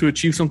wanted to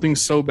achieve something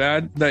so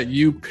bad that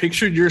you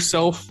pictured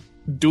yourself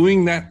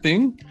doing that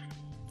thing?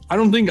 I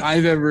don't think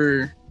I've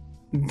ever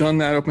done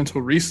that up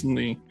until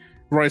recently,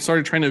 where I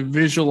started trying to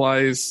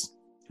visualize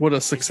what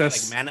a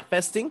success... Like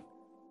manifesting?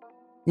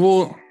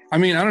 Well, I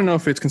mean, I don't know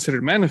if it's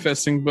considered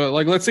manifesting, but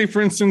like, let's say,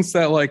 for instance,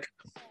 that like,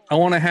 I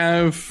want to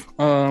have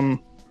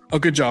a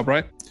good job,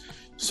 right?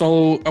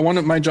 So I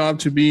wanted my job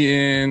to be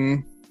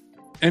in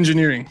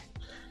engineering.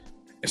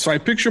 So I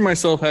picture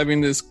myself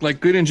having this like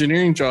good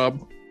engineering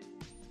job.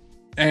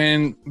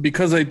 And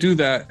because I do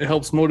that, it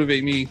helps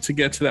motivate me to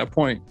get to that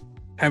point.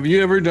 Have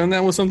you ever done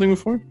that with something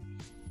before?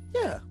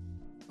 Yeah.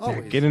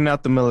 Yeah, getting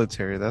out the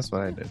military. That's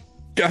what I did.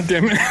 God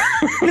damn it.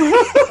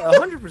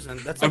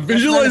 100%. That's I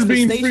visualized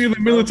being free of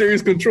the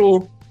military's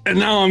control. And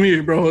now I'm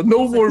here, bro.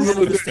 No more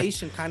military.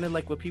 Manifestation, kind of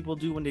like what people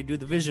do when they do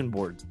the vision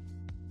boards.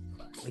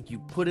 Like, you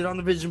put it on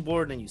the vision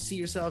board and you see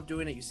yourself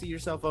doing it, you see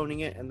yourself owning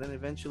it, and then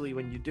eventually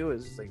when you do it,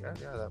 it's just like, oh,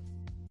 yeah,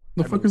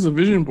 the fuck is a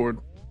vision board?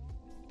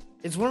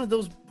 It's one of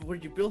those where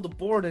you build a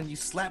board and you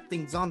slap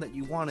things on that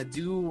you want to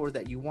do or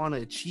that you want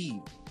to achieve.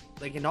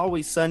 Like in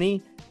Always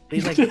Sunny, they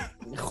like,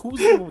 who's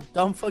the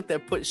dumb fuck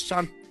that put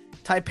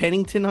Ty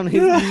Pennington on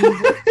his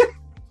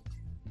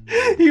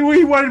he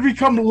wanted to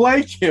become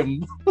like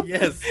him.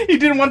 Yes. He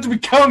didn't want to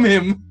become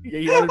him. Yeah,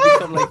 he wanted to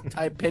become like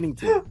Ty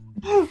Pennington.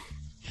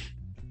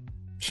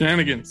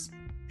 Shenanigans,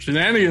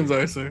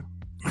 I say.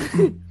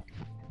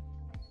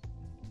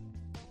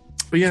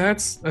 But yeah,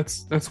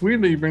 that's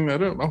weird that you bring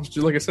that up. I was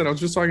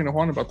just talking to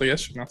Juan about that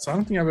yesterday. So I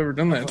don't think I've ever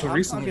done that until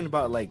recently. I'm talking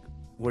about like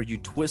where you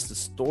twist the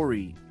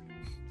story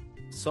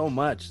so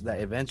much that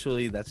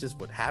eventually that's just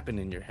what happened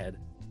in your head.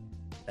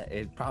 That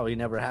it probably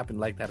never happened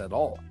like that at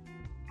all.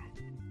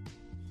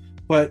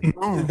 But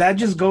that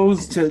just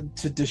goes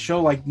to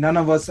show like none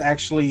of us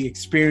actually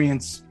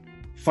experience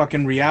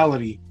fucking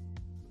reality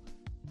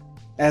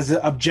as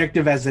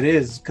objective as it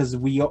is, because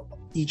we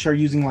each are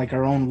using like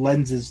our own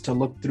lenses to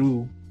look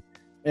through,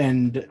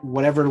 and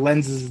whatever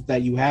lenses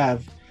that you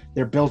have,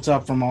 they're built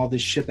up from all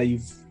this shit that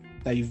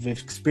you've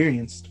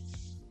experienced.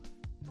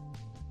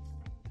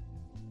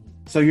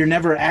 So you're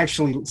never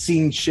actually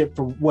seeing shit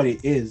for what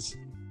it is.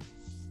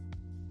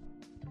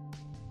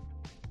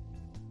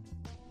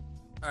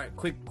 All right,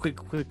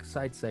 quick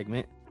side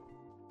segment.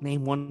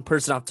 Name one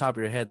person off the top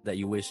of your head that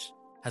you wish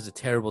has a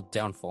terrible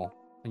downfall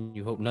and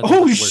you hope nothing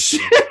Oh worse for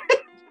shit!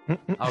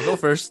 them. I'll go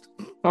first.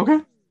 Okay.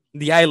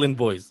 The Island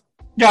Boys.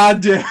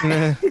 God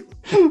damn.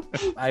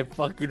 I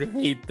fucking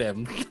hate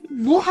them.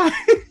 Why?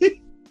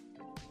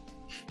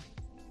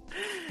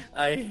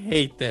 I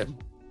hate them.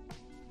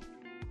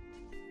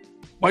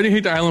 Why do you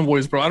hate the Island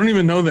Boys, bro? I don't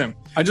even know them.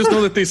 I just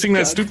know that they sing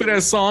that stupid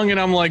ass song, and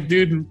I'm like,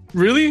 dude,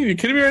 really? Are you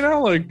kidding me right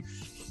now? Like,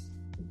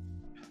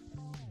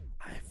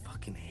 I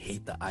fucking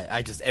hate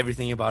I just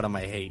everything about them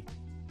I hate.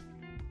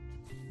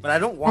 But I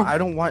don't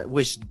want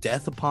wish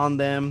death upon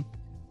them.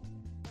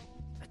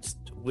 I just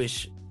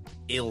wish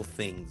ill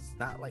things,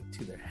 not like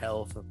to their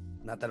health,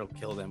 not that'll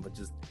kill them, but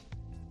just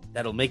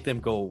that'll make them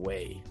go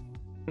away.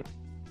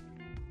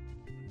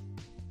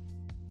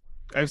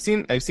 I've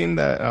seen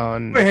that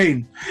on.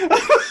 Wait.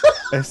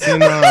 I've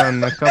seen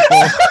on a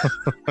couple.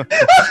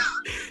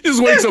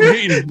 just wakes up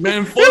hating,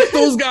 man. Fuck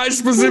those guys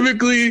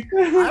specifically.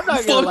 I'm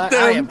not gonna lie,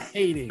 I am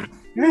hating.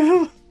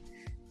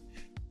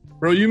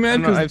 Bro, you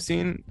mad? I've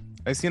seen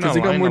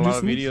online a lot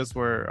of videos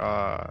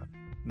where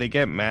they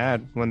get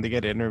mad when they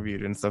get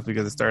interviewed and stuff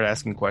because they start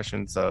asking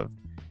questions of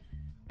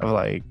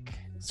like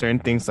certain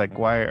things, like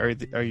why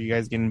are you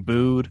guys getting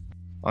booed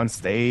on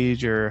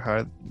stage, or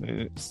how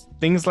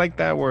things like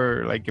that,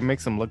 where like it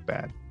makes them look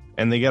bad.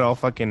 and they get all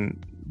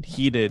fucking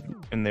heated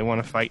and they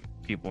want to fight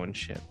people and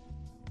shit.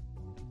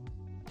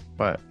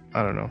 But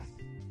I don't know.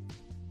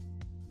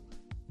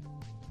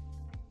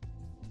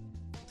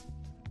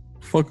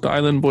 Fuck the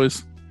island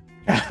boys.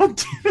 Fuck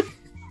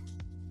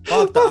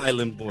the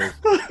island boys.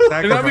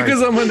 And not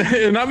because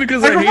not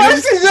because I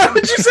hate Sacrifice? them. Is that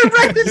what you said,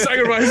 Brandon?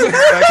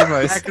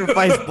 Sacrifice.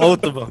 Sacrifice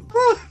both of them.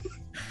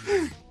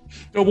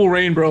 Double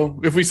rain, bro.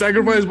 If we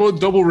sacrifice both,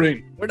 double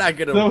rain. We're not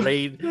gonna No.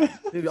 raid.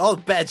 Dude, all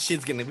bad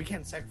shit's gonna. We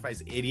can't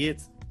sacrifice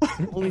idiots.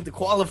 Only the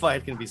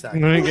qualified can be I'm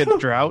sacrificed. gonna get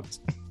drought.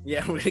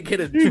 Yeah, we're gonna get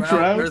a Dude, drought,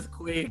 drought.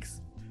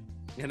 earthquakes,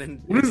 and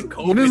then What is-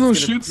 COVID's what is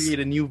those gonna shits? create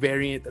a new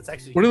variant. That's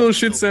actually What are those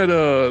shits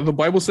that the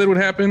Bible said would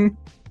happen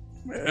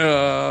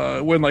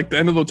when like the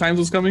end of the times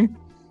was coming?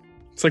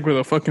 It's like where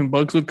the fucking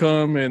bugs would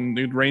come and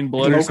it'd rain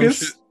blood or some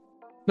Locusts? shit.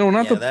 No,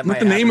 not Yeah, that not might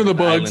the name of happen the with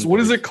bugs. island What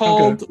is boys. it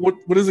called?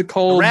 What is it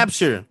called?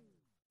 rapture,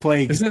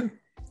 Plague. Is it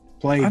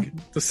Plague.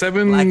 the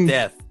seven? Black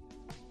Death.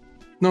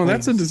 No,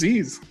 that's a Plagues.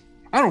 disease.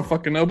 I don't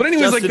fucking know. But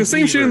anyways, like Justin the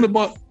same shit in Bieber. the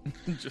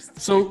butt.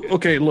 So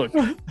okay, look,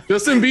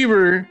 Justin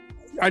Bieber.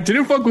 I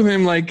didn't fuck with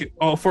him like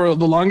for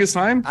the longest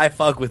time, I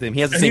fuck with him. He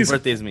has the And same he's-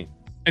 birthday as me.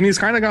 and he's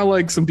kind of got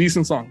like some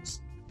decent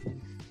songs. Okay,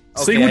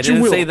 Say what I you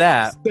didn't will. say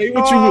that. Say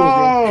what you will,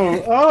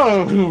 bro.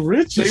 Oh,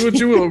 Rich. Say what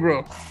you will,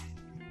 bro.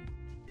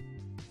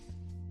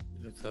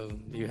 So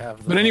you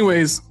have. But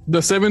anyways,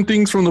 the 7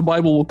 things from the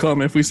Bible will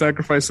come if we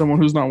sacrifice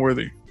someone who's not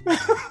worthy.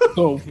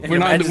 So we're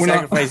not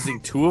sacrificing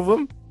 2 of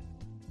them.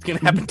 It's gonna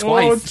happen Oh,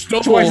 twice. it's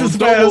double, Twice as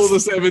double fast. the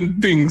 7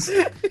 things.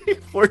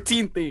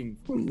 14 things.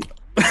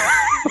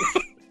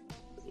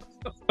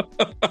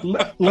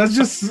 Let's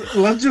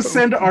just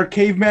send our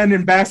caveman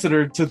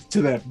ambassador to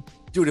them.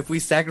 Dude, if we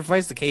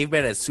sacrifice the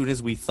caveman as soon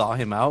as we thaw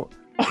him out,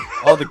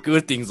 all the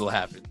good things will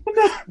happen.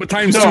 But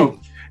times No, 2.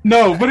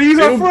 no, but he's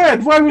our It'll-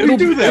 friend. Why would we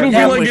do that? it'll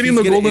Yeah, be like but getting he's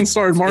the gonna- golden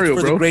star in Mario,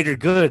 it's for bro. the greater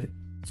good.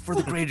 It's for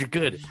the greater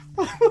good.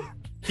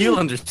 He'll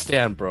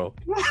understand, bro.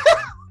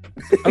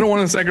 I don't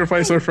want to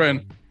sacrifice our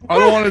friend. I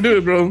don't want to do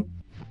it, bro.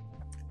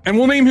 And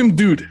we'll name him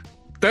Dude.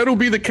 That'll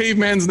be the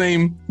caveman's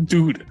name,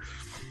 Dude.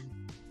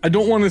 I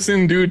don't want to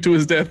send Dude to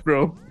his death,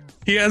 bro.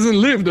 He hasn't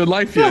lived a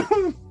life yet.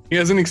 He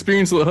hasn't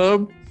experienced the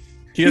hub.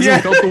 He hasn't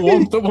Yeah. felt the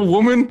warmth of a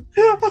woman.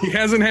 He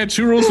hasn't had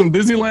churros from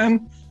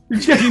Disneyland.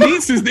 He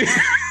needs his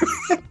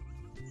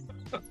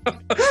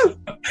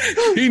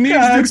he needs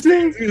God to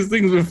experience these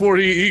things before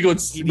he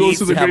goes, He goes needs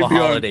to to the have great a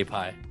beyond. holiday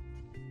pie.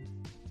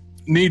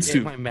 Needs Get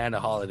to. my man a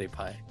holiday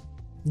pie.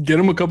 Get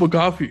him a cup of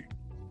coffee.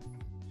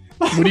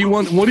 What do you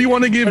want? What do you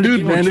want to give, Wanna dude,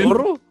 give him a Brandon?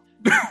 churro?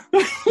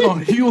 Oh,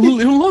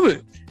 he'll love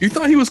it. You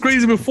thought he was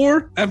crazy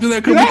before? After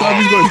that cup of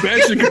coffee, he's going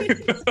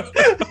batshit.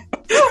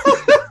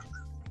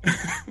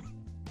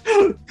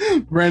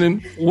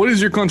 Brandon, what is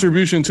your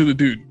contribution to the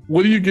dude?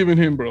 What are you giving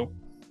him, bro?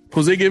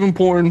 Jose gave him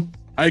porn.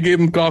 I gave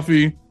him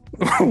coffee.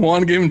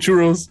 Juan gave him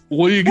churros.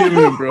 What are you giving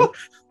him, bro?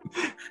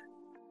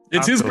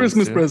 It's his Tacos,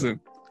 Christmas dude.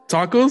 present.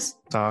 Tacos?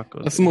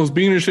 Tacos. That's the most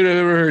beaner shit I've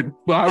ever heard.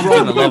 But I He's roll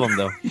gonna with love it. him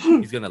though.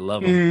 He's gonna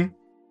love him. Mhm.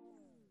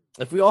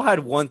 If we all had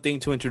one thing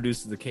to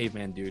introduce to the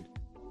caveman dude,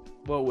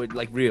 what would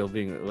what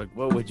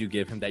would you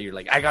give him that you're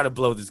like, I gotta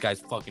blow this guy's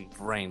fucking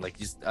brain, like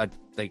just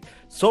like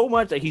so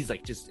much that he's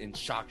like just in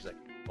shock. He's like,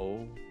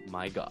 oh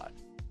my god,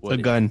 what A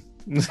is gun.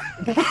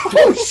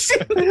 Oh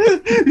shit!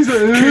 He's like,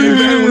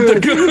 Caveman with the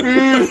gun.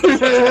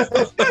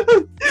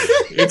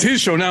 It's his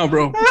show now,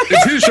 bro.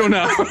 It's his show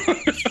now.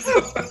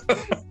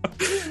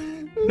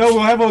 no,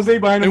 we'll have Jose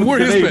behind him. And we're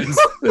with his grenades.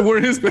 bets. And we're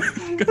his bets.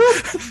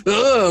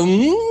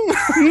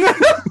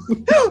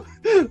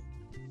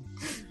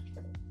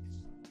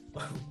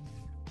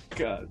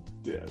 God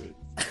damn it!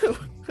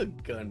 a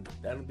gun?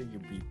 I don't think you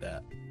beat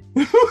that.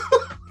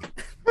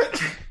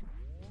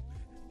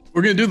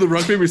 We're gonna do the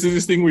rock paper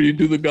scissors thing where you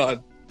do the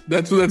god.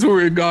 That's what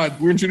we're God.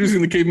 We're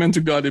introducing the caveman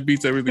to God. It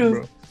beats everything,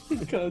 bro.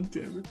 God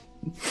damn it.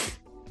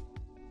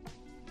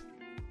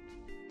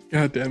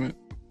 God damn it.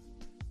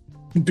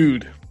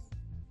 Dude.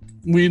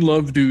 We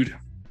love Dude.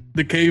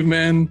 The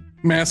caveman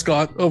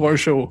mascot of our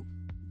show.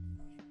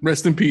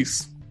 Rest in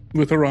peace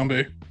with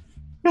Harambe.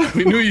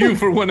 We knew you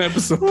for one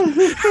episode.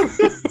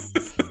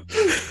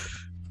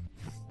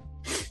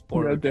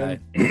 Poor God guy.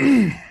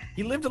 damn.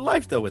 He lived a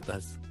life though with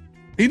us.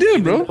 He did,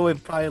 Even bro. though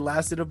it probably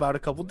lasted about a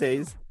couple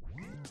days.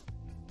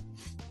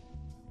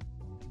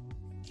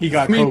 He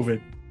got I mean-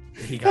 COVID.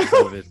 He got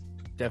COVID.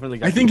 Definitely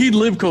got I think COVID. he'd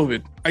live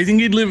COVID. I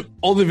think he'd live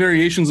all the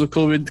variations of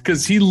COVID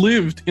because he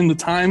lived in the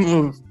time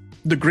of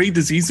the great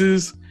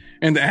diseases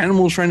and the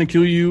animals trying to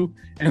kill you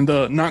and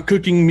the not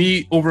cooking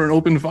meat over an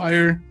open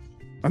fire.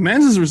 My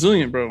man's is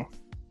resilient, bro.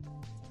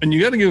 And you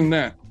got to give him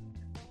that.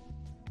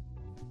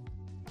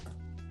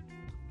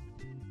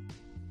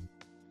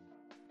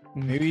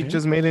 Maybe he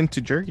just made it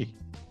into jerky.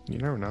 You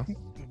never know.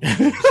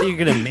 So you're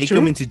gonna make True.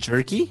 him into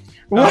jerky?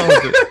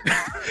 What?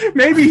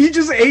 Maybe he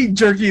just ate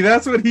jerky.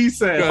 That's what he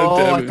said. God Oh,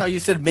 damn I it. thought you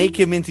said make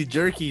him into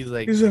jerky. He's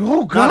like, He's like, oh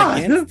not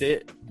god, against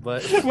it,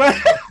 but What?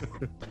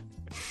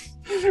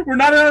 We're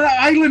not on an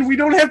island. We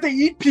don't have to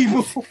eat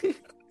people.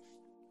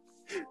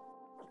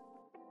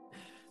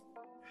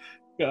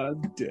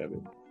 God damn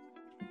it.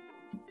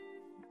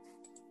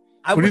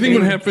 I What do you think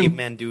would name happen?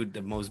 Caveman dude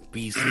the most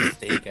beastly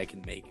steak I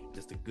can make.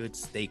 Just a good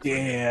steak.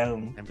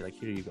 Damn. And be like,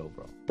 here you go,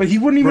 bro. But he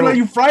wouldn't even Bro. let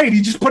you fry it.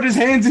 He just put his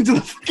hands into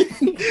the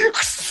fucking.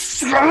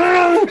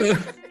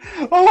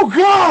 Oh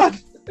God!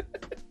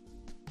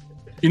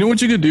 You know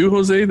what you could do,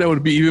 Jose? That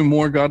would be even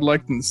more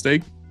godlike than the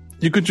steak.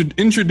 You could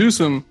introduce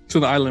him to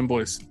the Island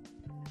Boys.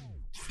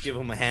 Give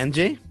him a hand,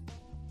 Jay.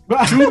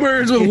 Two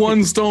birds with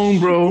one stone,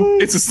 bro.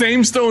 It's the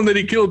same stone that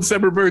he killed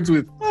separate birds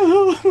with.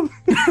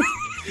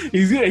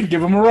 He's gonna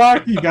give him a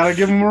rock. You gotta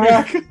give him a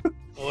rock.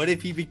 What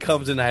if he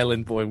becomes an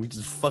island boy and we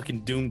just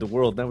fucking doomed the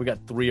world? Now we got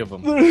 3 of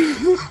them.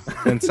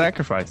 And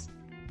sacrifice.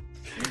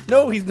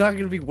 No, he's not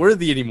going to be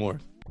worthy anymore.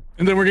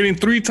 And then we're getting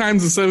 3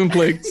 times the 7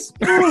 plagues.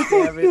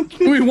 Damn it.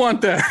 We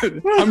want that.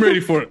 I'm ready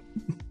for it.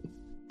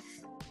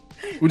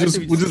 We'll I just,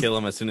 think we we'll just just kill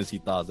him as soon as he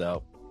thaws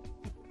out.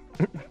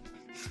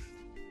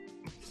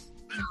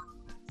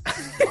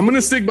 I'm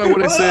gonna stick by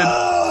what I said.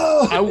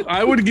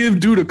 I would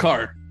give Dude a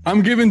car.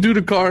 I'm giving Dude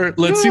a car.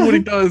 Let's see what he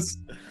does.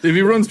 If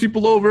he runs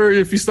people over,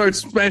 if he starts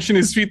smashing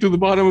his feet through the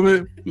bottom of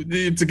it,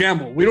 it's a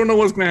gamble. We don't know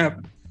what's gonna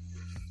happen.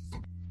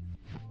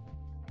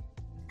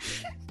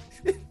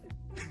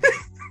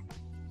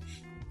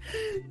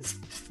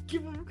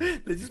 Give him,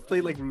 they just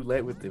play like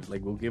roulette with him.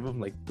 Like, we'll give him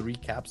like 3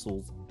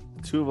 capsules.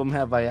 2 of them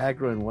have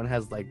Viagra and 1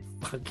 has like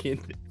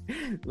fucking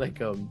like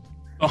A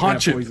hot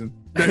chip. Poison.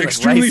 That Like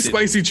extremely rice.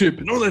 spicy chip.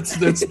 No, that's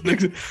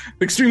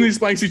extremely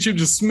spicy chip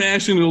just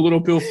smashed into a little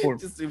pill form.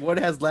 just 1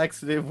 has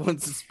laxative,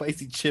 1's a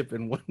spicy chip,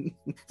 and 1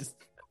 just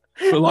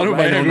A lot of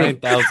Rhino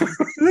Viagra. 9000.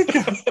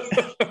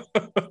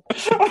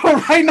 All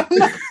right,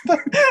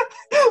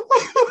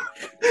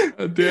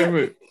 God damn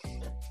it.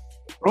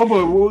 bro.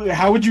 But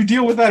how would you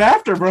deal with that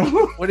after, bro?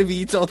 What if he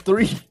eats all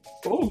 3?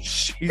 Oh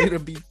shit! He's gonna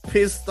be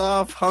pissed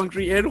off,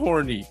 hungry, and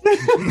horny.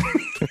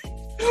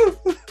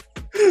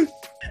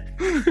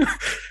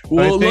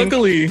 Well, I think-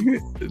 luckily,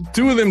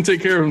 2 of them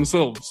take care of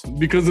themselves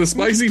because the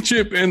spicy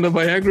chip and the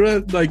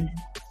Viagra, like,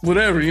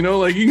 whatever, you know,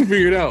 like you can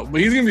figure it out.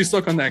 But he's gonna be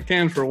stuck on that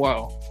can for a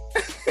while,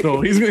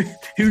 so he's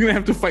gonna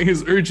have to fight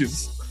his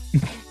urges.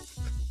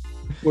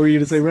 What were you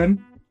to say,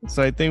 Ren?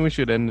 So I think we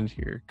should end it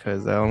here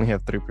because I only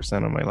have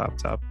 3% on my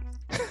laptop.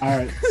 All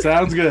right,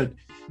 sounds good.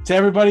 To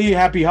everybody,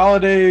 happy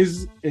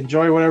holidays.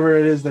 Enjoy whatever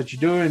it is that you're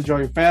doing. Enjoy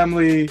your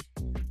family.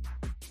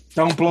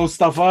 Don't blow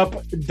stuff up.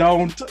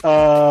 Don't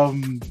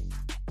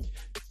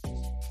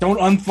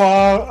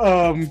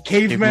unthaw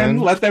cavemen. Cavemen.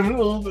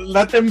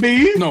 Let them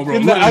be. No, bro,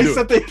 In the let 'em ice do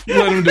that they.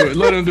 Let him do it.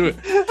 Let him do it.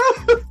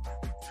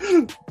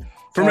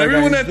 From All right,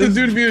 everyone guys, at the this-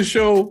 Dude Via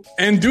show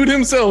and Dude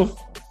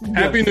himself,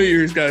 Happy New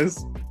Year's,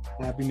 guys.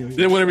 Happy New Year.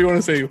 Then whatever you want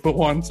to say, but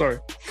Juan, sorry.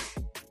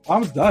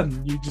 I'm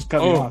done. You just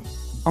cut me Oh. off.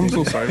 I'm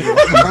so sorry, bro.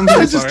 I'm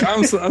so sorry.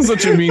 I'm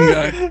such a mean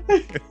guy.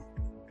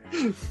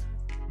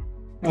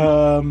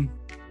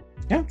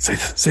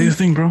 Say the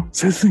thing, bro.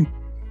 Say the thing.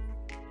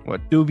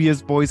 What,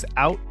 dubious boys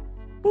out?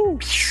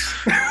 Wait.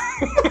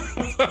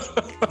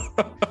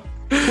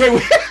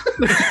 Wait.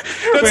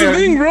 That's the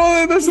thing,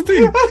 bro. That's the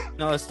thing.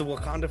 No, it's the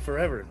Wakanda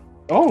forever.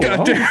 Oh, God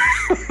oh. damn.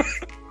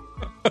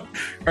 All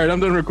right, I'm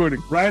done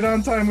recording. Right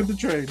on time with the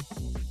train.